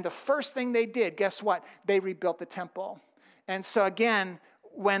 and the first thing they did, guess what? They rebuilt the temple. And so again,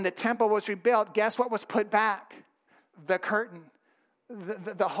 when the temple was rebuilt, guess what was put back? The curtain.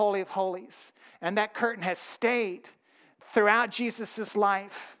 The Holy of Holies. And that curtain has stayed throughout Jesus'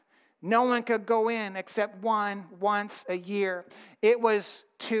 life. No one could go in except once a year. It was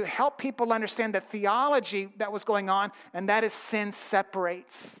to help people understand the theology that was going on, and that is sin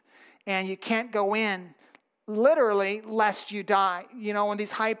separates. And you can't go in literally lest you die. You know, when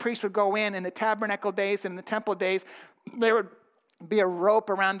these high priests would go in the tabernacle days and the temple days, there would be a rope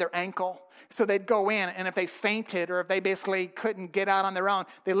around their ankle. So they'd go in, and if they fainted or if they basically couldn't get out on their own,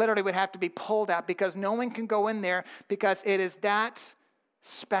 they literally would have to be pulled out, because no one can go in there because it is that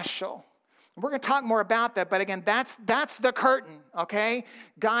special. We're going to talk more about that, but again, that's the curtain, okay?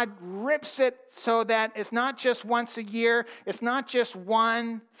 God rips it so that it's not just once a year. It's not just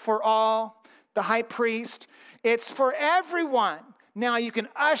one for all, the high priest. It's for everyone. Now you can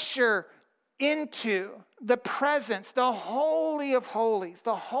usher into the presence, the Holy of Holies,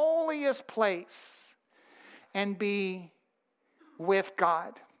 the holiest place, and be with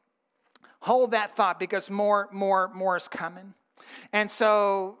God. Hold that thought, because more is coming. And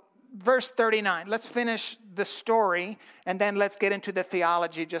so, verse 39, let's finish the story, and then let's get into the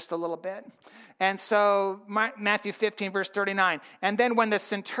theology just a little bit. And so, Matthew 15, verse 39, and then when the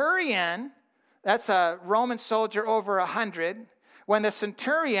centurion, that's a Roman soldier over 100, when the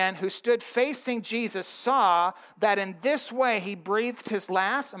centurion who stood facing Jesus saw that in this way he breathed his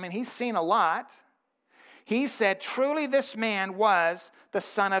last, I mean, he's seen a lot, he said, truly this man was the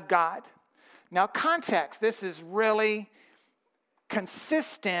Son of God. Now, context, this is really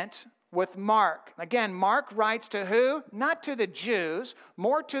consistent with Mark. Again, Mark writes to who? Not to the Jews,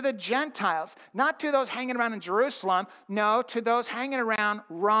 more to the Gentiles. Not to those hanging around in Jerusalem, no, to those hanging around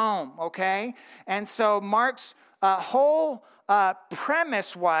Rome, okay? And so Mark's whole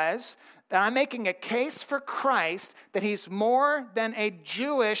premise was that I'm making a case for Christ, that he's more than a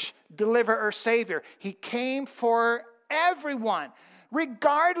Jewish deliverer or savior. He came for everyone,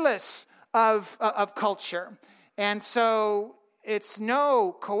 regardless of culture. And so it's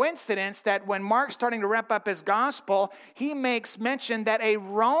no coincidence that when Mark's starting to wrap up his gospel, he makes mention that a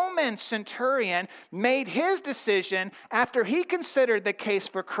Roman centurion made his decision after he considered the case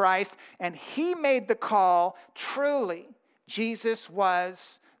for Christ, and he made the call, truly, Jesus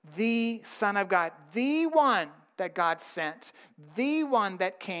was the Son of God, the one that God sent, the one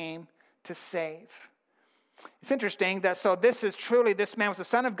that came to save. It's interesting that, so this man was the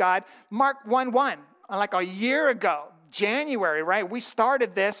Son of God. Mark 1:1, like a year ago, January, right? We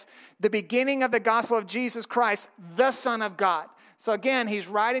started this, the beginning of the gospel of Jesus Christ, the Son of God. So again, he's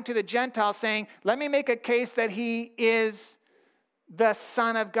writing to the Gentiles saying, let me make a case that he is the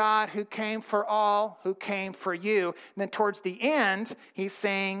Son of God who came for all, who came for you. And then towards the end, he's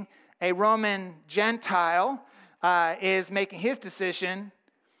saying a Roman Gentile is making his decision.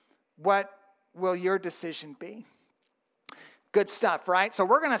 What will your decision be? Good stuff, right? So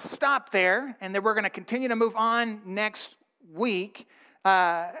we're going to stop there, and then we're going to continue to move on next week.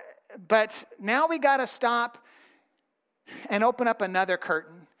 But now we got to stop and open up another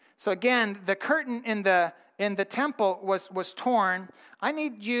curtain. So again, the curtain in the temple was torn. I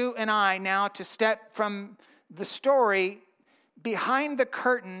need you and I now to step from the story behind the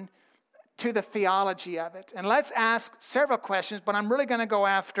curtain to the theology of it. And let's ask several questions, but I'm really going to go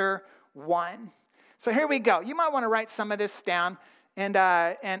after one. So here we go. You might want to write some of this down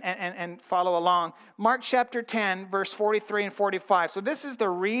and follow along. Mark chapter 10, verse 43 and 45. So this is the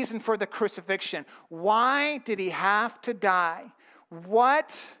reason for the crucifixion. Why did he have to die?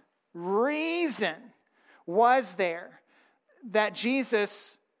 What reason was there that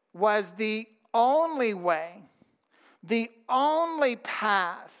Jesus was the only way, the only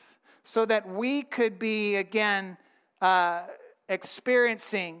path, so that we could be, again,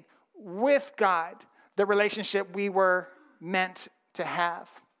 experiencing with God the relationship we were meant to have?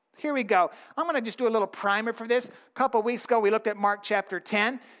 Here we go. I'm going to just do a little primer for this. A couple of weeks ago, we looked at Mark chapter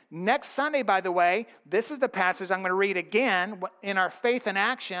 10. Next Sunday, by the way, this is the passage I'm going to read again in our Faith in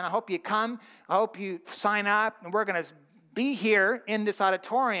Action. I hope you come. I hope you sign up. And we're going to be here in this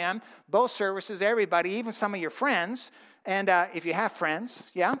auditorium, both services, everybody, even some of your friends. And if you have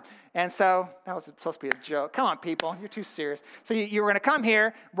friends, yeah. And so that was supposed to be a joke. Come on, people. You're too serious. So you're going to come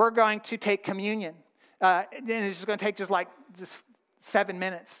here. We're going to take communion. And it's just going to take just 7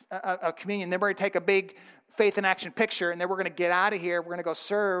 minutes of communion. Then we're going to take a big Faith in Action picture, and then we're going to get out of here. We're going to go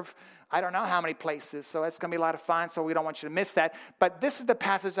serve I don't know how many places, so it's going to be a lot of fun, so we don't want you to miss that. But this is the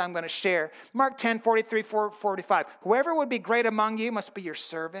passage I'm going to share. Mark 10, 43, 45. Whoever would be great among you must be your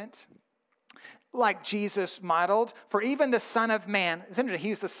servant, like Jesus modeled. For even the Son of Man, it's interesting,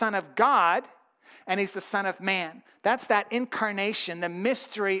 he's the Son of God, and he's the Son of Man. That's that incarnation, the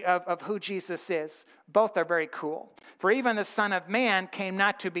mystery of who Jesus is. Both are very cool. For even the Son of Man came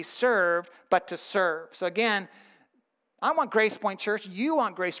not to be served, but to serve. So again, I want Grace Point Church. You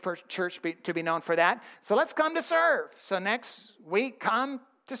want Grace Church to be known for that. So let's come to serve. So next week, come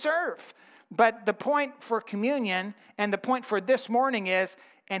to serve. But the point for communion and the point for this morning is,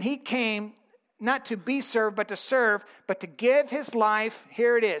 and he came not to be served, but to serve, but to give his life,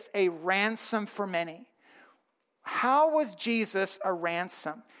 here it is, a ransom for many. How was Jesus a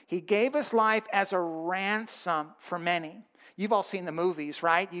ransom? He gave his life as a ransom for many. You've all seen the movies,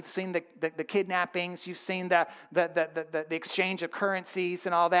 right? You've seen the kidnappings. You've seen the exchange of currencies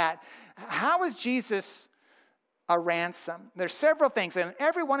and all that. How is Jesus a ransom? There's several things, and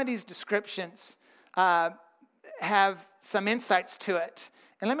every one of these descriptions have some insights to it.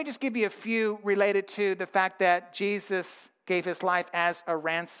 And let me just give you a few related to the fact that Jesus gave his life as a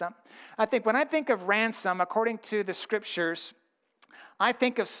ransom. I think when I think of ransom, according to the scriptures, I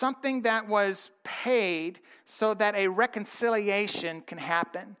think of something that was paid so that a reconciliation can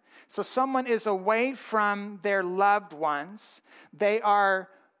happen. So someone is away from their loved ones. They are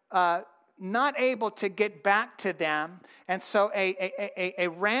not able to get back to them. And so a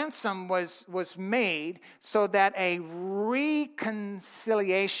ransom was made so that a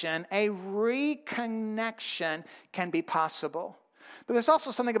reconciliation, a reconnection can be possible. But there's also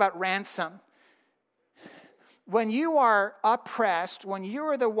something about ransom. When you are oppressed, when you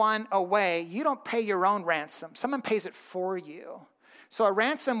are the one away, you don't pay your own ransom. Someone pays it for you. So a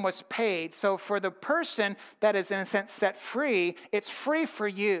ransom was paid. So for the person that is, in a sense, set free, it's free for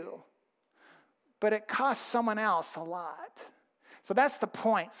you. But it costs someone else a lot. So that's the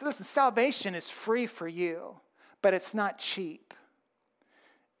point. So listen, salvation is free for you, but it's not cheap.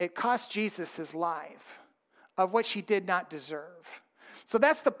 It cost Jesus his life, of which he did not deserve. So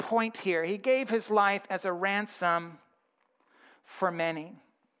that's the point here. He gave his life as a ransom for many.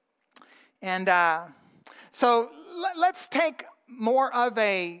 And so let's take more of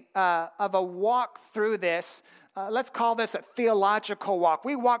a walk through this. Let's call this a theological walk.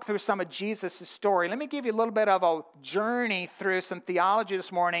 We walk through some of Jesus' story. Let me give you a little bit of a journey through some theology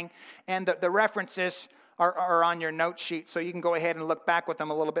this morning, and the references are on your note sheet, so you can go ahead and look back with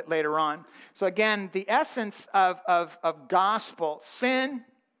them a little bit later on. So again, the essence of gospel: sin,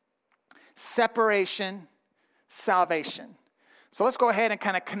 separation, salvation. So let's go ahead and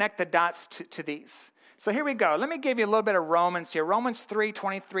kind of connect the dots to these. So here we go. Let me give you a little bit of Romans here. Romans 3,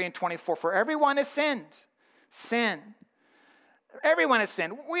 23 and 24. For everyone has sinned. Sin. Everyone has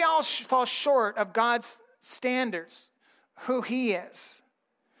sinned. We all fall short of God's standards, who he is.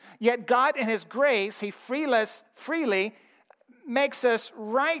 Yet God, in his grace, he freely makes us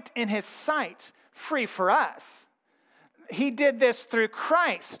right in his sight, free for us. He did this through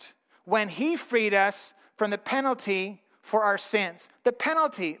Christ when he freed us from the penalty for our sins. The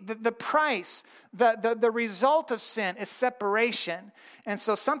penalty, the price, the result of sin is separation. And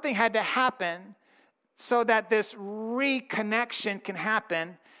so something had to happen so that this reconnection can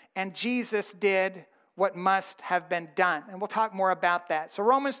happen, and Jesus did what must have been done. And we'll talk more about that. So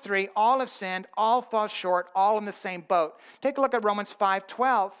Romans 3, all have sinned, all fall short, all in the same boat. Take a look at Romans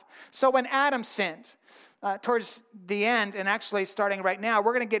 5:12. So when Adam sinned, towards the end, and actually starting right now,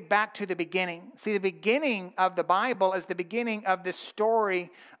 we're going to get back to the beginning. See, the beginning of the Bible is the beginning of this story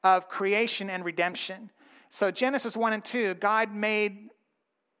of creation and redemption. So Genesis 1 and 2, God made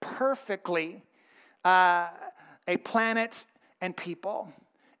perfectly a planet and people,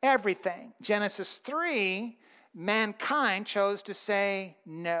 everything. Genesis 3, mankind chose to say,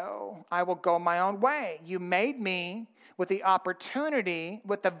 no, I will go my own way. You made me with the opportunity,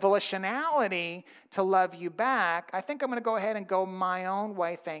 with the volitionality to love you back. I think I'm going to go ahead and go my own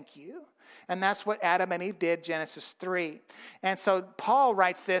way, thank you. And that's what Adam and Eve did, Genesis 3. And so Paul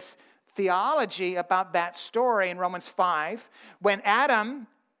writes this theology about that story in Romans 5. When Adam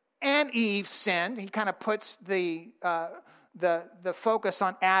and Eve sinned, he kind of puts the focus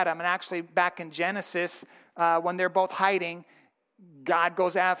on Adam. And actually back in Genesis, when they're both hiding, God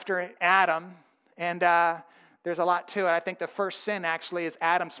goes after Adam. And there's a lot to it. I think the first sin actually is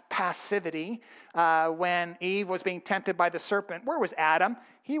Adam's passivity. When Eve was being tempted by the serpent, where was Adam?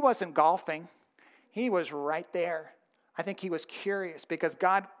 He wasn't golfing. He was right there. I think he was curious because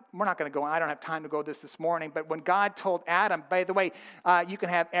God, we're not going to go, I don't have time to go this morning, but when God told Adam, by the way, you can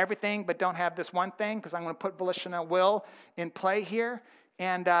have everything, but don't have this one thing because I'm going to put volitional will in play here.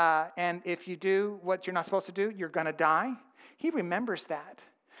 And if you do what you're not supposed to do, you're going to die. He remembers that.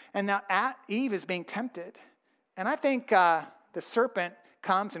 And now Eve is being tempted. And I think the serpent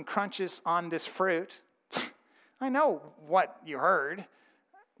comes and crunches on this fruit. I know what you heard.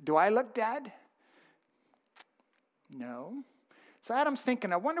 Do I look dead? No. So Adam's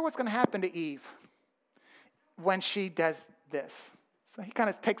thinking, I wonder what's going to happen to Eve when she does this. So he kind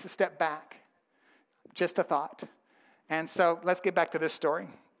of takes a step back. Just a thought. And so let's get back to this story.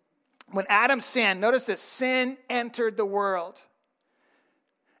 When Adam sinned, notice that sin entered the world.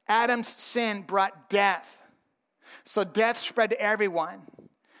 Adam's sin brought death. So death spread to everyone,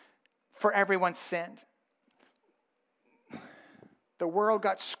 for everyone sinned. The world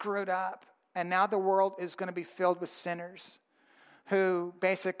got screwed up, and now the world is going to be filled with sinners who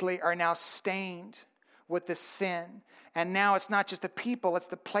basically are now stained with this sin. And now it's not just the people, it's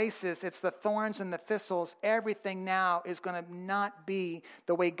the places, it's the thorns and the thistles. Everything now is going to not be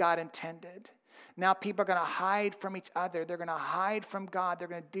the way God intended. Now people are going to hide from each other. They're going to hide from God. They're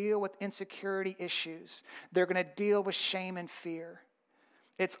going to deal with insecurity issues. They're going to deal with shame and fear.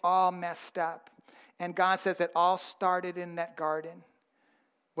 It's all messed up. And God says it all started in that garden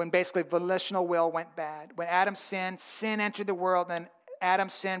when basically volitional will went bad. When Adam sinned, sin entered the world, and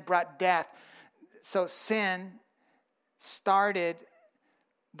Adam's sin brought death. So sin started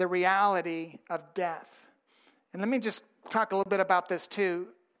the reality of death. And let me just talk a little bit about this too.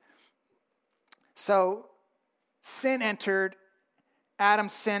 So sin entered,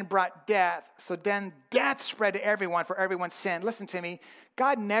 Adam's sin brought death. So then death spread to everyone, for everyone's sin. Listen to me.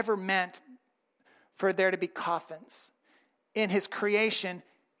 God never meant for there to be coffins. In his creation,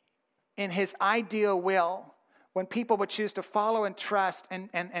 in his ideal will, when people would choose to follow and trust and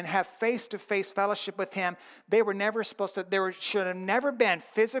have face-to-face fellowship with him, they were never supposed to, should have never been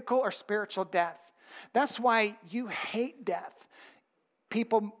physical or spiritual death. That's why you hate death.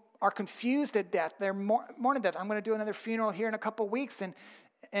 People are confused at death. They're mourning death. I'm going to do another funeral here in a couple weeks.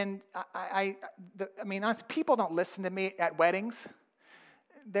 And honestly, people don't listen to me at weddings.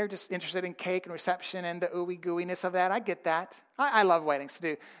 They're just interested in cake and reception and the ooey gooiness of that. I get that. I love weddings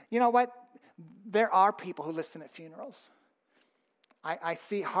too. You know what? There are people who listen at funerals. I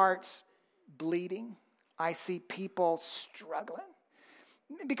see hearts bleeding. I see people struggling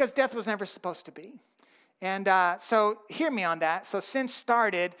because death was never supposed to be. And so hear me on that. So sin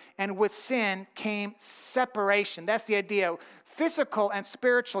started, and with sin came separation. That's the idea. Physical and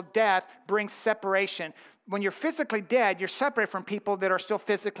spiritual death brings separation. When you're physically dead, you're separate from people that are still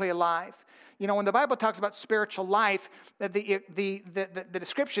physically alive. You know, when the Bible talks about spiritual life, the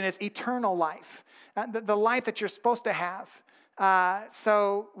description is eternal life, the life that you're supposed to have.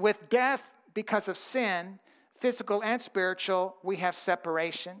 So with death, because of sin, physical and spiritual, we have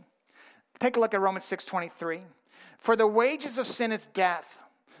separation. Take a look at Romans 6:23. For the wages of sin is death,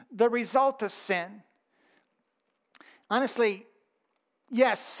 the result of sin. Honestly,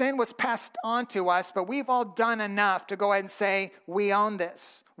 yes, sin was passed on to us, but we've all done enough to go ahead and say, we own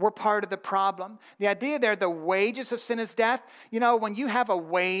this. We're part of the problem. The idea there, the wages of sin is death. You know, when you have a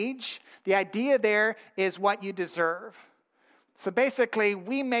wage, the idea there is what you deserve. So basically,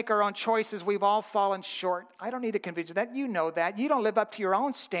 we make our own choices. We've all fallen short. I don't need to convince you that. You know that. You don't live up to your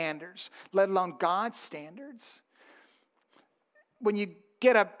own standards, let alone God's standards. When you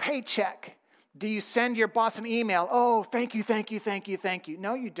get a paycheck, do you send your boss an email? Oh, thank you, thank you, thank you, thank you.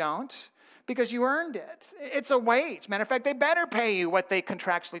 No, you don't. because you earned it. It's a wage. Matter of fact, they better pay you what they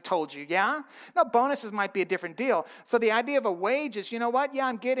contractually told you, yeah? Now, bonuses might be a different deal. So the idea of a wage is, you know what? Yeah,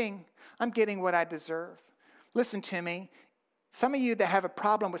 I'm getting what I deserve. Listen to me. Some of you that have a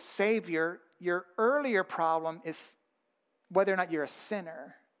problem with Savior, your earlier problem is whether or not you're a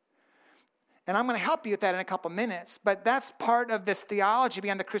sinner. And I'm going to help you with that in a couple minutes. But that's part of this theology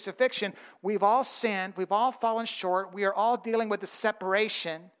behind the crucifixion. We've all sinned. We've all fallen short. We are all dealing with the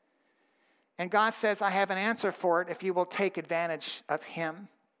separation. And God says, I have an answer for it if you will take advantage of him.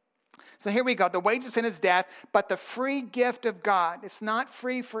 So here we go. The wages of sin is death, but the free gift of God, it's not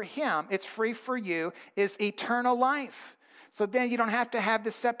free for him, it's free for you, is eternal life. So then you don't have to have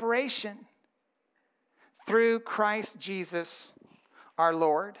this separation through Christ Jesus our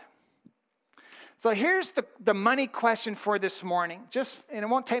Lord. So here's the money question for this morning. And it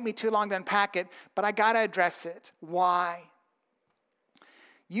won't take me too long to unpack it, but I got to address it. Why?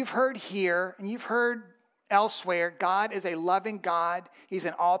 You've heard here, and you've heard elsewhere, God is a loving God. He's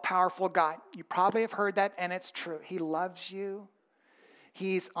an all-powerful God. You probably have heard that, and it's true. He loves you.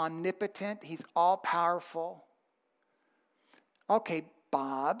 He's omnipotent. He's all-powerful. Okay,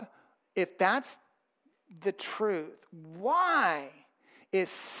 Bob, if that's the truth, why is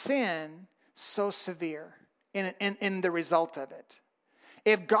sin so severe in the result of it?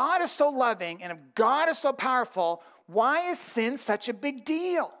 If God is so loving and if God is so powerful, why is sin such a big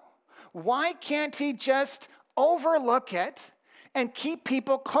deal? Why can't he just overlook it and keep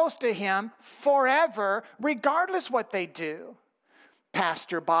people close to him forever, regardless what they do?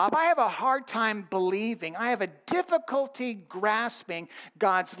 Pastor Bob, I have a hard time believing, I have a difficulty grasping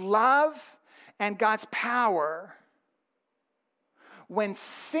God's love and God's power when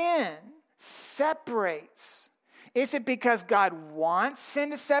sin separates. Is it because God wants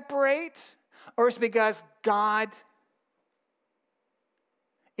sin to separate? Or is it because God,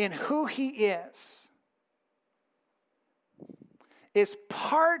 in who he is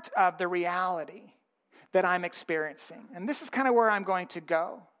part of the reality that I'm experiencing? And this is kind of where I'm going to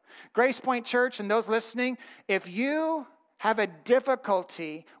go. Grace Point Church and those listening, if you have a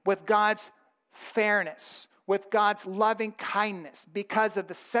difficulty with God's fairness, with God's loving kindness because of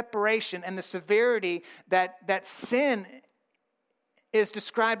the separation and the severity that sin is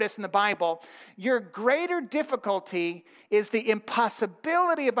described as in the Bible, your greater difficulty is the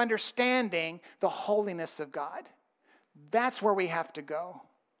impossibility of understanding the holiness of God. That's where we have to go.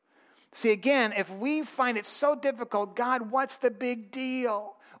 See, again, if we find it so difficult, God, what's the big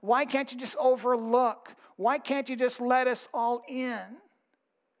deal? Why can't you just overlook? Why can't you just let us all in?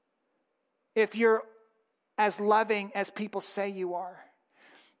 If you're as loving as people say you are.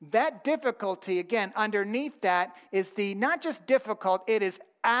 That difficulty, again, underneath that is not just difficult, it is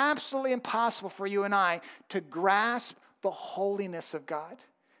absolutely impossible for you and I to grasp the holiness of God.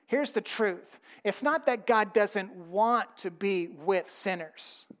 Here's the truth. It's not that God doesn't want to be with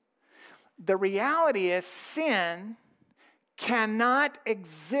sinners. The reality is sin cannot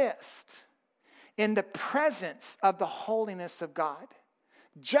exist in the presence of the holiness of God.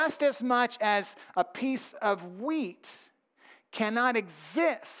 Just as much as a piece of wheat cannot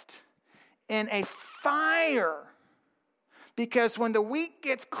exist in a fire, because when the wheat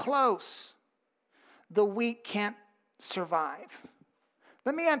gets close, the wheat can't survive.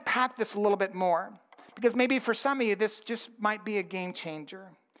 Let me unpack this a little bit more, because maybe for some of you, this just might be a game changer.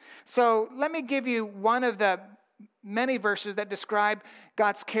 So let me give you one of the many verses that describe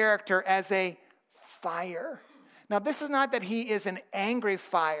God's character as a fire. Now, this is not that he is an angry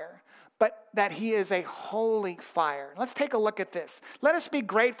fire, but that he is a holy fire. Let's take a look at this. Let us be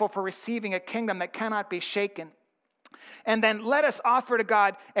grateful for receiving a kingdom that cannot be shaken. And then let us offer to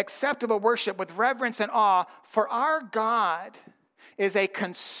God acceptable worship with reverence and awe, for our God is a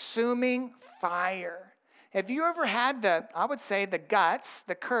consuming fire. Have you ever had the guts,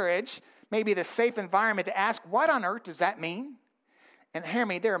 the courage, maybe the safe environment to ask, what on earth does that mean? And hear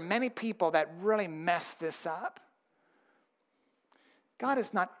me, there are many people that really mess this up. God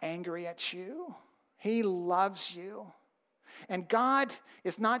is not angry at you. He loves you. And God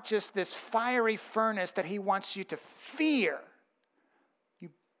is not just this fiery furnace that he wants you to fear.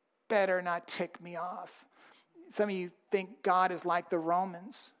 You better not tick me off. Some of you think God is like the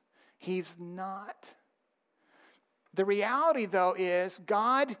Romans. He's not. The reality, though, is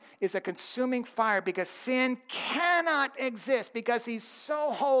God is a consuming fire because sin cannot exist because he's so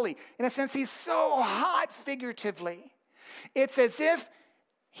holy. In a sense, he's so hot figuratively. It's as if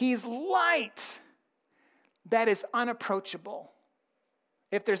he's light that is unapproachable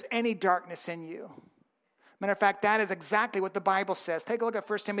if there's any darkness in you. Matter of fact, that is exactly what the Bible says. Take a look at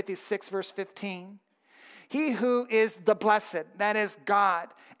 1 Timothy 6, verse 15. He who is the blessed, that is God,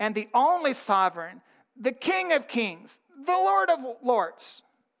 and the only sovereign, the King of kings, the Lord of lords,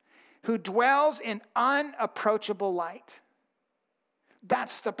 who dwells in unapproachable light.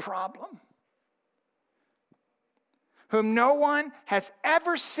 That's the problem. Whom no one has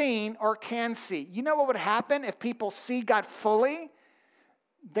ever seen or can see. You know what would happen if people see God fully?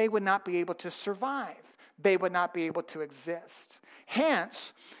 They would not be able to survive. They would not be able to exist.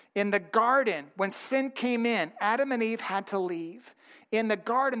 Hence, in the garden, when sin came in, Adam and Eve had to leave. In the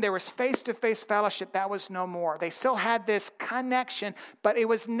garden, there was face-to-face fellowship. That was no more. They still had this connection, but it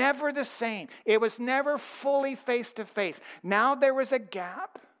was never the same. It was never fully face-to-face. Now there was a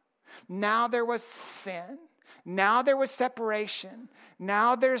gap. Now there was sin. Now there was separation.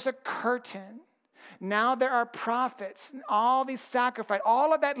 Now there's a curtain. Now there are prophets. All these sacrifices.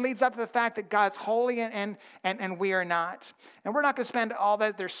 All of that leads up to the fact that God's holy and we are not. And we're not going to spend all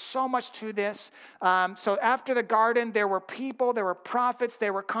that. There's so much to this. So after the garden, there were people, there were prophets,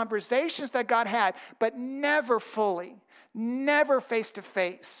 there were conversations that God had, but never fully, never face to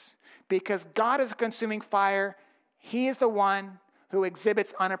face. Because God is a consuming fire. He is the one who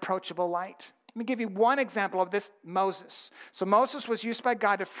exhibits unapproachable light. Let me give you one example of this, Moses. So Moses was used by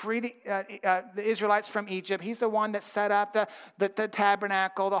God to free the Israelites from Egypt. He's the one that set up the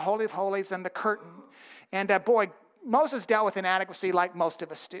tabernacle, the Holy of Holies, and the curtain. And Moses dealt with inadequacy like most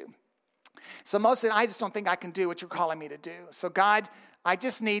of us do. So Moses said, I just don't think I can do what you're calling me to do. So God,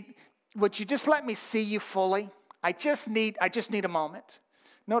 would you just let me see you fully? I just need a moment.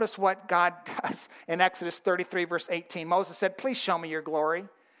 Notice what God does in Exodus 33, verse 18. Moses said, please show me your glory.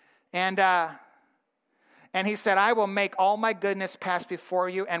 And he said, I will make all my goodness pass before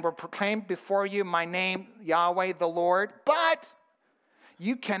you and will proclaim before you my name, Yahweh the Lord. But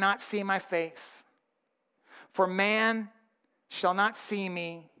you cannot see my face. For man shall not see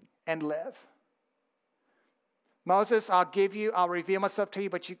me and live. Moses, I'll reveal myself to you,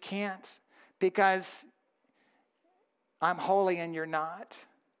 but you can't because I'm holy and you're not.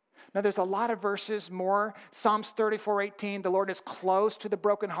 Now, there's a lot of verses more. Psalms 34:18, the Lord is close to the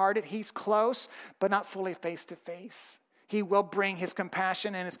brokenhearted. He's close, but not fully face to face. He will bring his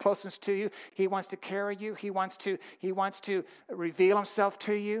compassion and his closeness to you. He wants to carry you. He wants to reveal himself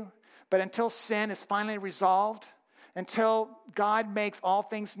to you. But until sin is finally resolved, until God makes all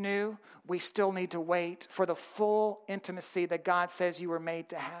things new, we still need to wait for the full intimacy that God says you were made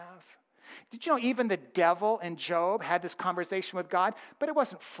to have. Did you know even the devil and Job had this conversation with God, but it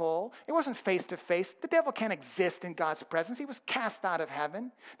wasn't full. It wasn't face to face. The devil can't exist in God's presence. He was cast out of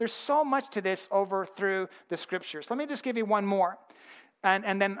heaven. There's so much to this over through the scriptures. Let me just give you one more,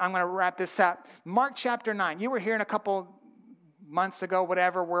 and then I'm going to wrap this up. Mark chapter 9. You were here in a couple months ago,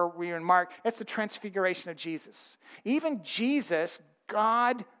 whatever, where we were in Mark. It's the transfiguration of Jesus. Even Jesus,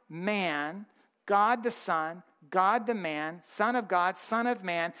 God, man, God the Son, God the man, Son of God, Son of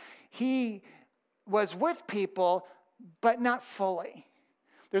man, he was with people, but not fully.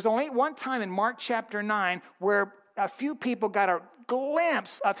 There's only one time in Mark chapter 9 where a few people got a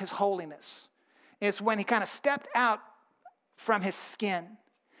glimpse of his holiness. It's when he kind of stepped out from his skin.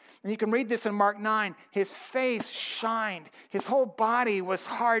 And you can read this in Mark 9. His face shined. His whole body was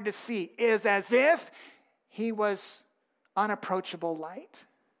hard to see. It is as if he was unapproachable light.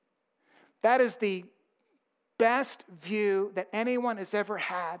 That is the best view that anyone has ever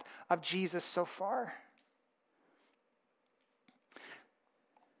had of Jesus so far.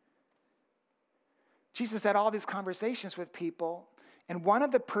 Jesus had all these conversations with people, and one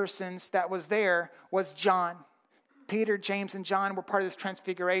of the persons that was there was John. Peter, James, and John were part of this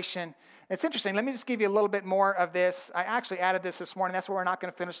transfiguration. It's interesting. Let me just give you a little bit more of this. I actually added this morning. That's why we're not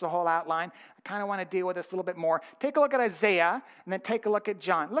going to finish the whole outline. I kind of want to deal with this a little bit more. Take a look at Isaiah, and then take a look at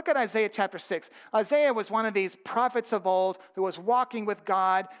John. Look at Isaiah chapter 6. Isaiah was one of these prophets of old who was walking with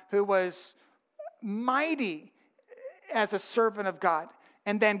God, who was mighty as a servant of God.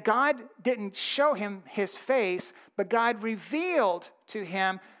 And then God didn't show him his face, but God revealed to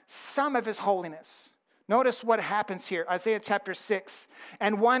him some of his holiness. Notice what happens here, Isaiah chapter 6.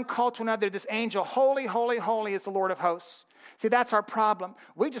 And one called to another, this angel, holy, holy, holy is the Lord of hosts. See, that's our problem.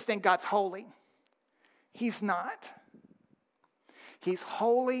 We just think God's holy. He's not. He's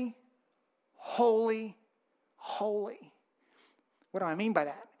holy, holy, holy. What do I mean by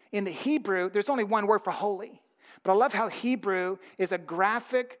that? In the Hebrew, there's only one word for holy. But I love how Hebrew is a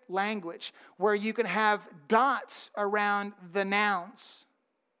graphic language where you can have dots around the nouns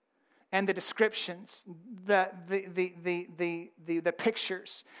and the descriptions, the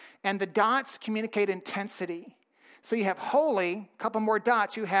pictures. And the dots communicate intensity. So you have holy, a couple more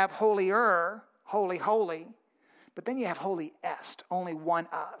dots. You have holier, holy, holy. But then you have holy est, only one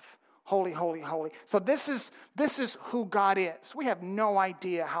of. Holy, holy, holy. So this is who God is. We have no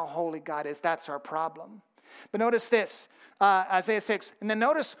idea how holy God is. That's our problem. But notice this, Isaiah 6. And then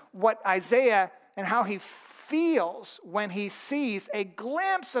notice what Isaiah and how he feels when he sees a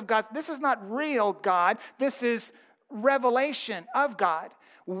glimpse of God. This is not real God. This is revelation of God.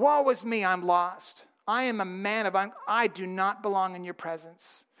 Woe is me, I'm lost. I am a man of, I do not belong in your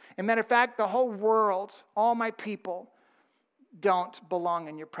presence. As a matter of fact, the whole world, all my people, don't belong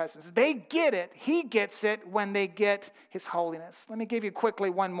in your presence. They get it. He gets it when they get his holiness. Let me give you quickly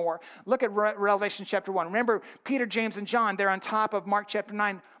one more. Look at Revelation chapter 1. Remember, Peter, James, and John, they're on top of Mark chapter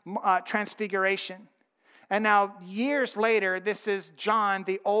 9, transfiguration. And now, years later, this is John,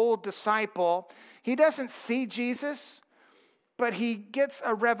 the old disciple. He doesn't see Jesus, but he gets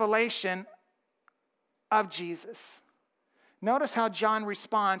a revelation of Jesus. Notice how John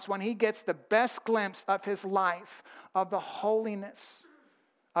responds when he gets the best glimpse of his life, of the holiness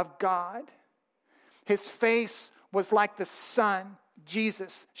of God. His face was like the sun,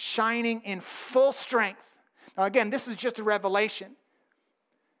 Jesus, shining in full strength. Now again, this is just a revelation.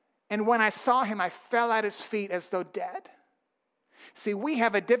 And when I saw him, I fell at his feet as though dead. See, we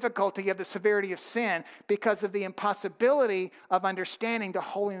have a difficulty of the severity of sin because of the impossibility of understanding the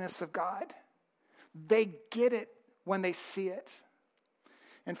holiness of God. They get it when they see it.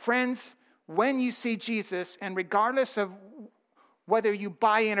 And friends, when you see Jesus, and regardless of whether you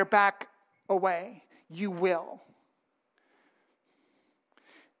buy in or back away, you will.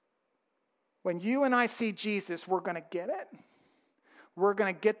 When you and I see Jesus, we're going to get it. We're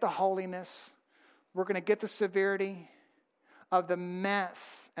going to get the holiness. We're going to get the severity of the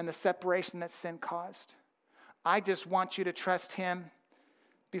mess and the separation that sin caused. I just want you to trust him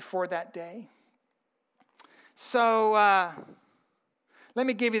before that day. So let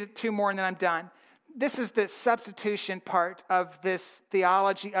me give you two more and then I'm done. This is the substitution part of this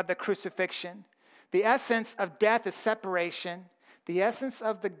theology of the crucifixion. The essence of death is separation. The essence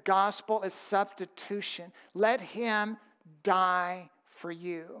of the gospel is substitution. Let him die for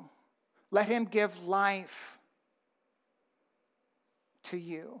you. Let him give life to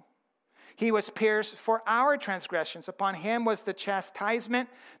you. He was pierced for our transgressions. Upon him was the chastisement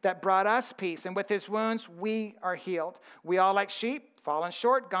that brought us peace. And with his wounds, we are healed. We all like sheep, fallen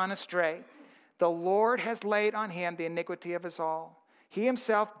short, gone astray. The Lord has laid on him the iniquity of us all. He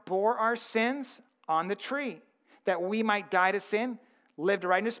himself bore our sins on the tree, that we might die to sin, live to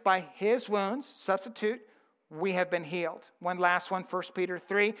righteousness. By his wounds, substitute, we have been healed. One last one, 1 Peter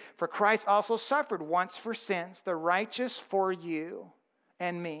 3. For Christ also suffered once for sins, the righteous for you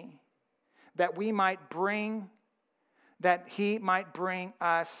and me, that he might bring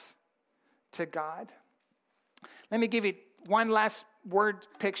us to God. Let me give you one last word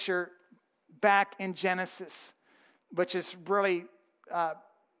picture back in Genesis, which is really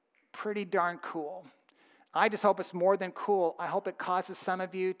pretty darn cool. I just hope it's more than cool. I hope it causes some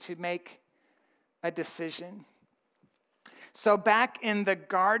of you to make a decision. So back in the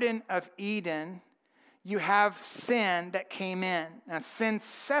Garden of Eden, you have sin that came in. Now, sin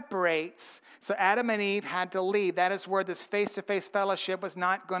separates, so Adam and Eve had to leave. That is where this face-to-face fellowship was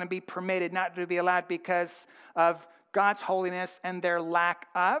not going to be permitted, not to be allowed because of God's holiness and their lack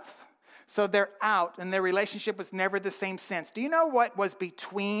of. So they're out, and their relationship was never the same since. Do you know what was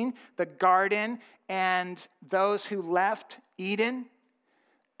between the garden and those who left Eden?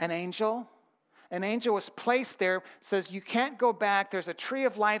 An angel. An angel was placed there, says you can't go back. There's a tree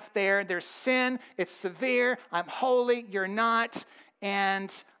of life there. There's sin. It's severe. I'm holy. You're not.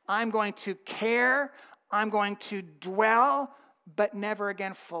 And I'm going to care. I'm going to dwell, but never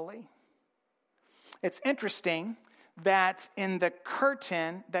again fully. It's interesting that in the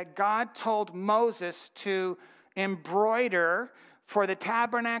curtain that God told Moses to embroider for the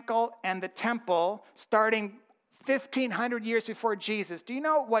tabernacle and the temple starting 1,500 years before Jesus. Do you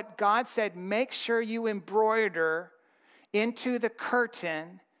know what God said? Make sure you embroider into the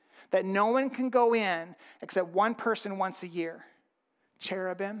curtain that no one can go in except one person once a year.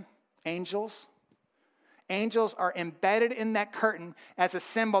 Cherubim, angels. Angels are embedded in that curtain as a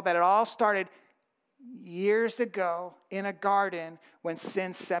symbol that it all started years ago in a garden when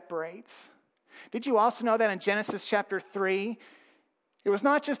sin separates. Did you also know that in Genesis chapter 3, it was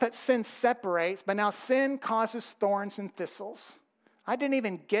not just that sin separates, but now sin causes thorns and thistles. I didn't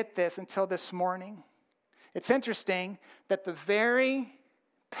even get this until this morning. It's interesting that the very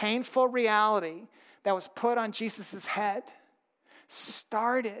painful reality that was put on Jesus' head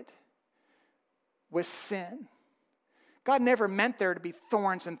started with sin. God never meant there to be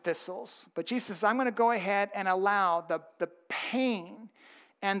thorns and thistles. But Jesus says, I'm going to go ahead and allow the pain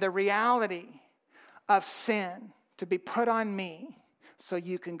and the reality of sin to be put on me so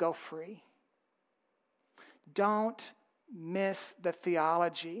you can go free. Don't miss the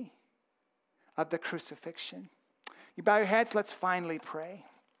theology of the crucifixion. You bow your heads, let's finally pray.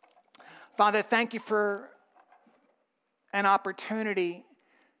 Father, thank you for an opportunity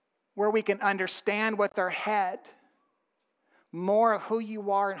where we can understand with our head more of who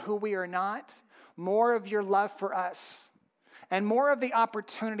you are and who we are not, more of your love for us, and more of the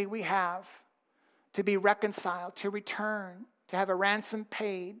opportunity we have to be reconciled, to return, to have a ransom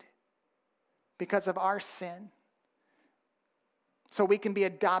paid because of our sin. So we can be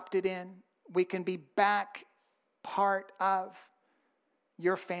adopted in, we can be back part of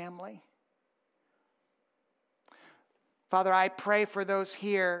your family. Father, I pray for those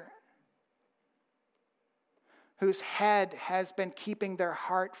here whose head has been keeping their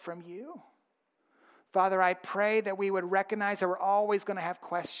heart from you. Father, I pray that we would recognize that we're always going to have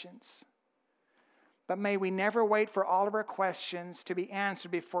questions. But may we never wait for all of our questions to be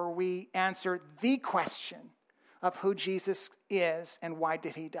answered before we answer the question of who Jesus is and why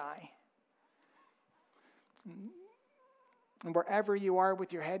did he die. And wherever you are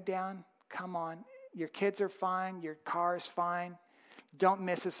with your head down, come on. Your kids are fine. Your car is fine. Don't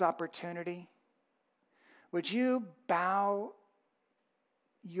miss this opportunity. Would you bow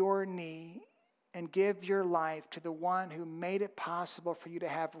your knee and give your life to the one who made it possible for you to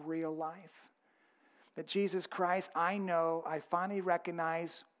have real life? That Jesus Christ, I know, I finally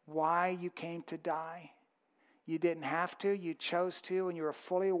recognize why you came to die. You didn't have to, you chose to, and you were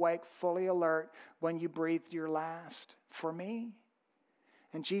fully awake, fully alert when you breathed your last for me.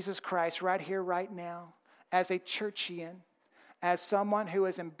 And Jesus Christ, right here, right now, as a churchian, as someone who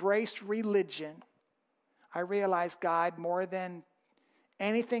has embraced religion, I realize, God, more than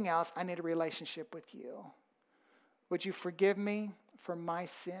anything else, I need a relationship with you. Would you forgive me for my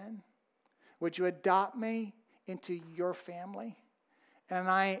sin? Would you adopt me into your family? And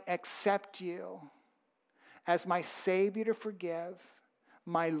I accept you as my Savior to forgive,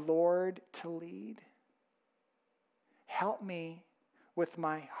 my Lord to lead. Help me with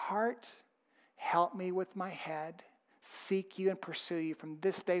my heart, help me with my head, seek you and pursue you from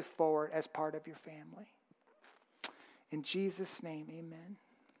this day forward as part of your family. In Jesus' name, amen.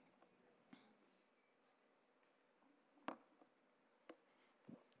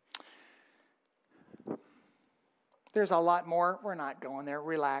 There's a lot more. We're not going there.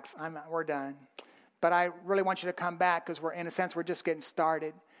 Relax. We're done. But I really want you to come back because we're just getting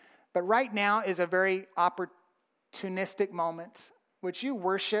started. But right now is a very opportunistic moment. Would you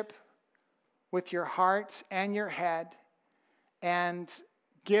worship with your heart and your head and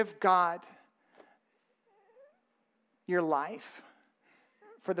give God your life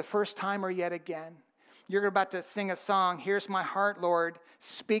for the first time or yet again? You're about to sing a song, Here's My Heart, Lord.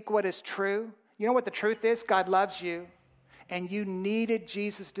 Speak what is true. You know what the truth is? God loves you, and you needed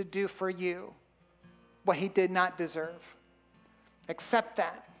Jesus to do for you what he did not deserve. Accept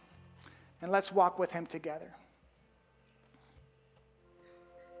that, and let's walk with him together.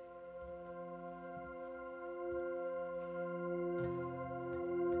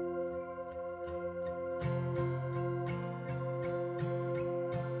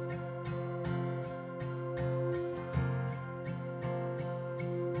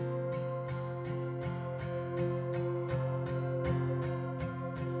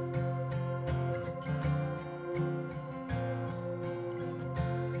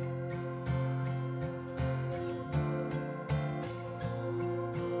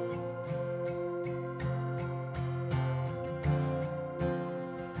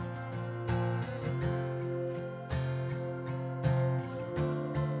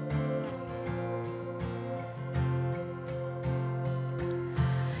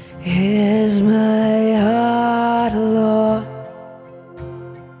 Here's my heart, Lord.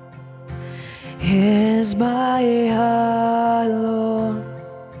 Here's my heart, Lord.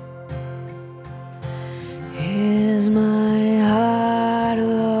 Here's my heart,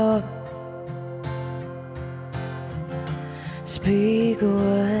 Lord. Speak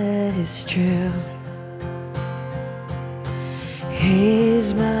what is true.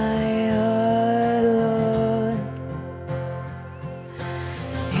 Here's my heart, Lord.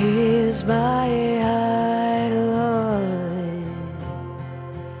 Here's my heart, Lord.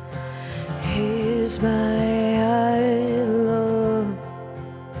 Here's my heart, Lord.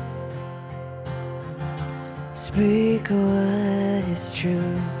 Speak what is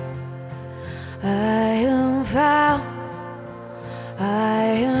true. I am found, I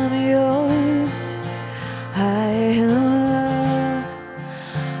am yours, I am loved,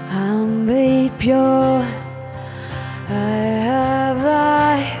 I'm made pure, I have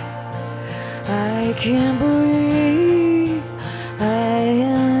life, I can breathe, I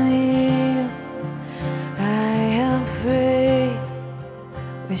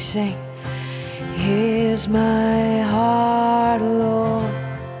sing. Here's my heart, Lord.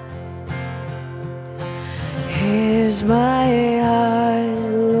 Here's my heart,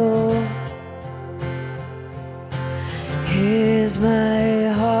 Lord. Here's my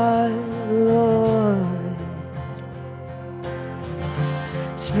heart, Lord.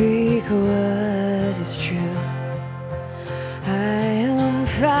 Speak what is true. I am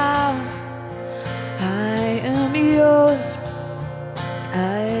found. I am yours.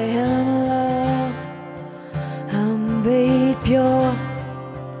 I am loved. I'm made pure.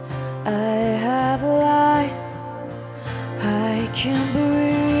 I have life. I can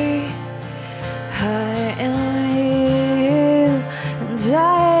breathe. I am healed and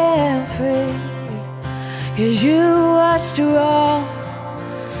I am free. 'Cause you are strong.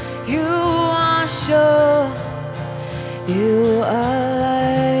 You are sure. You are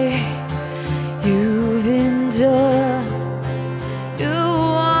light. You've endured. You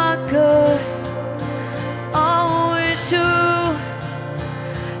are good. Always true.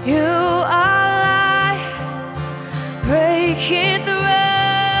 You are light. Breaking through.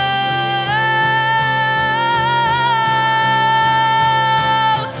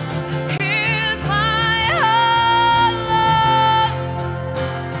 Here's my heart, Lord.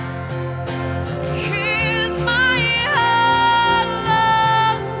 Here's my heart,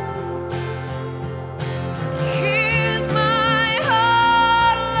 Lord. Here's my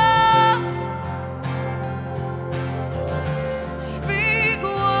heart, Lord. Speak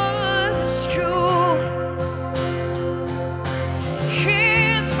what is true.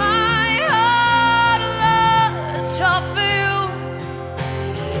 Here's my heart, Lord. It's all for you.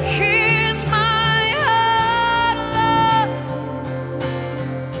 Here's my heart, Lord.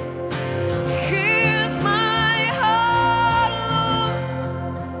 Here's my heart, Lord.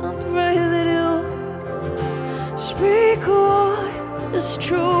 I'm praying that you speak what is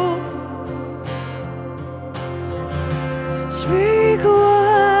true. Speak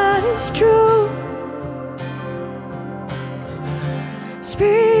what is true.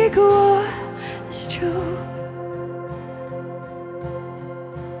 Speak what is true.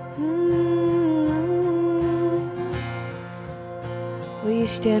 Will you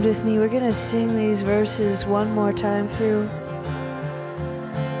stand with me? We're going to sing these verses one more time through.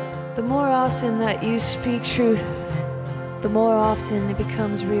 The more often that you speak truth, the more often it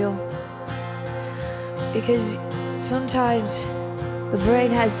becomes real. Because sometimes the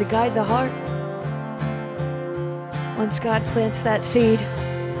brain has to guide the heart. Once God plants that seed,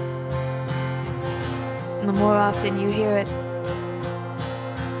 and the more often you hear it,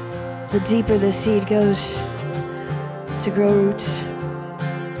 the deeper the seed goes to grow roots.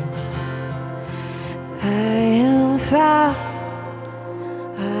 I am found.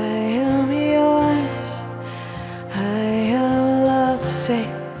 I am yours. I am loved. Say,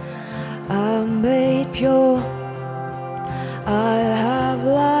 I'm made pure. I have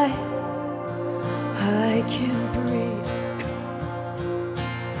life. I can breathe.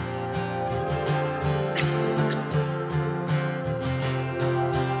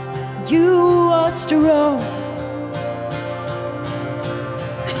 You are strong.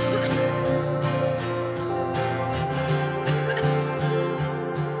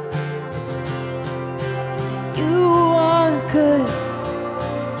 You are good.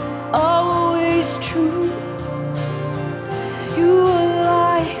 Always true. You are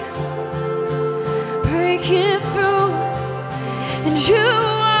light. Breaking through. And you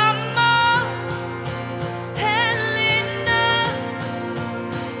are more than enough.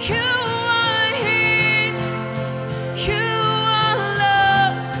 You are here. You are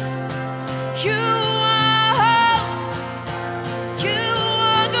love. You are hope. You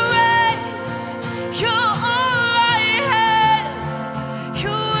are grace. You're all I have.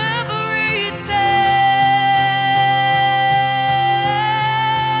 You're everything.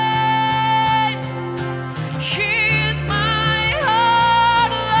 Here's my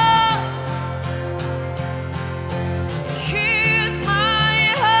heart, Lord. Here's my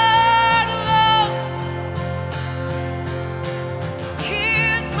heart, Lord.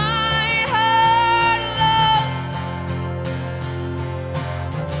 Here's my heart, Lord.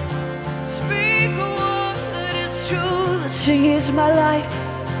 Speak what is true. Say, here's my life.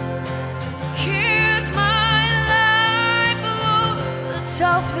 Here's my life, Lord. It's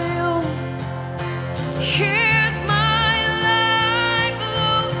all for you. Here's my life,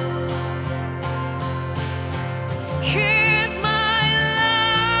 Lord. Here's my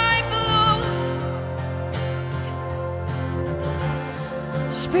life, Lord.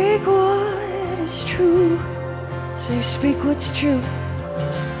 Speak what is true. Say, speak what's true.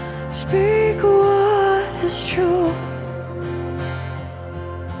 Speak what is true.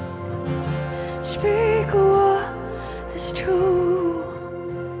 speak what is true.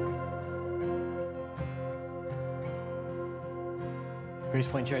 Grace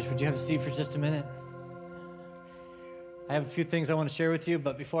Point Church, would you have a seat for just a minute? I have a few things I want to share with you,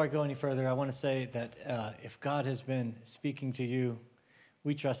 but before I go any further, I want to say that if God has been speaking to you,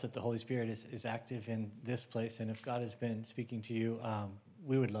 we trust that the Holy Spirit is active in this place, and if God has been speaking to you,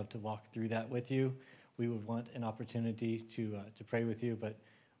 we would love to walk through that with you. We would want an opportunity to pray with you, but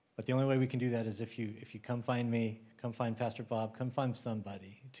the only way we can do that is if you come find me, come find Pastor Bob, come find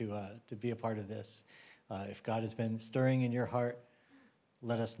somebody to be a part of this. If God has been stirring in your heart,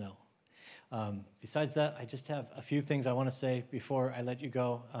 let us know. Besides that, I just have a few things I want to say before I let you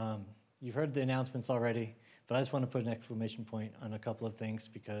go. You've heard the announcements already, but I just want to put an exclamation point on a couple of things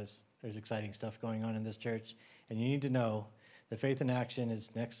because there's exciting stuff going on in this church. And you need to know that Faith in Action is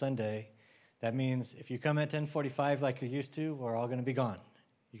next Sunday. That means if you come at 10:45 like you're used to, we're all going to be gone.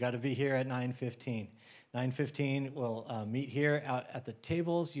 You got to be here at 9:15. 9:15, we'll meet here out at the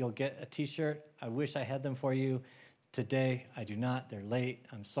tables. You'll get a T-shirt. I wish I had them for you today. I do not. They're late.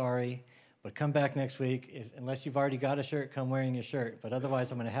 I'm sorry. But come back next week. Unless you've already got a shirt, come wearing your shirt. But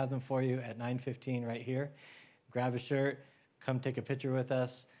otherwise, I'm going to have them for you at 9:15 right here. Grab a shirt, come take a picture with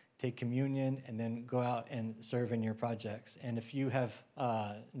us, take communion, and then go out and serve in your projects. And if you have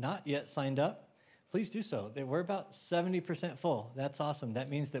not yet signed up, please do so. We're about 70% full. That's awesome. That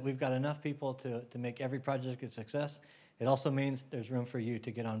means that we've got enough people to make every project a success. It also means there's room for you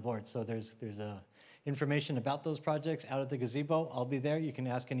to get on board. So there's information about those projects out at the gazebo. I'll be there. You can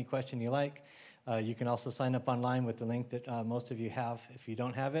ask any question you like. You can also sign up online with the link that most of you have. If you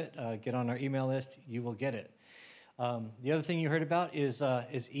don't have it, get on our email list. You will get it. The other thing you heard about is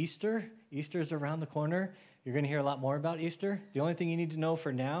Easter. Easter is around the corner. You're going to hear a lot more about Easter. The only thing you need to know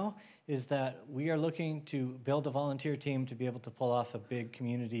for now is that we are looking to build a volunteer team to be able to pull off a big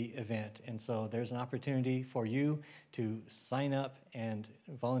community event. And so there's an opportunity for you to sign up and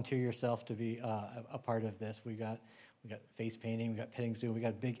volunteer yourself to be a part of this. We got face painting, we got petting zoo, we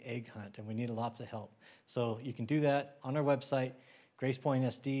got a big egg hunt, and we need lots of help. So you can do that on our website,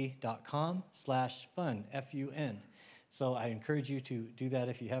 gracepointsd.com/fun, F-U-N. So I encourage you to do that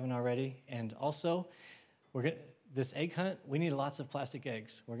if you haven't already. And also, this egg hunt, we need lots of plastic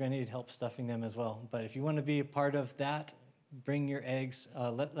eggs. We're going to need help stuffing them as well. But if you want to be a part of that, bring your eggs.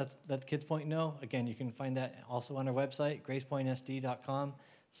 Let Kids Point know. Again, you can find that also on our website,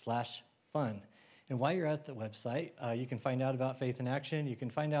 gracepointsd.com/fun. And while you're at the website, you can find out about Faith in Action. You can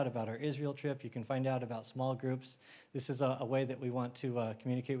find out about our Israel trip. You can find out about small groups. This is a way that we want to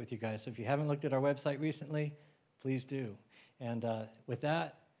communicate with you guys. So if you haven't looked at our website recently, please do. And with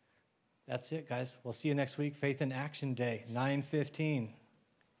that, that's it, guys. We'll see you next week. Faith in Action Day, 9:15.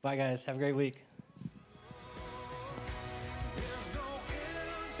 Bye, guys. Have a great week.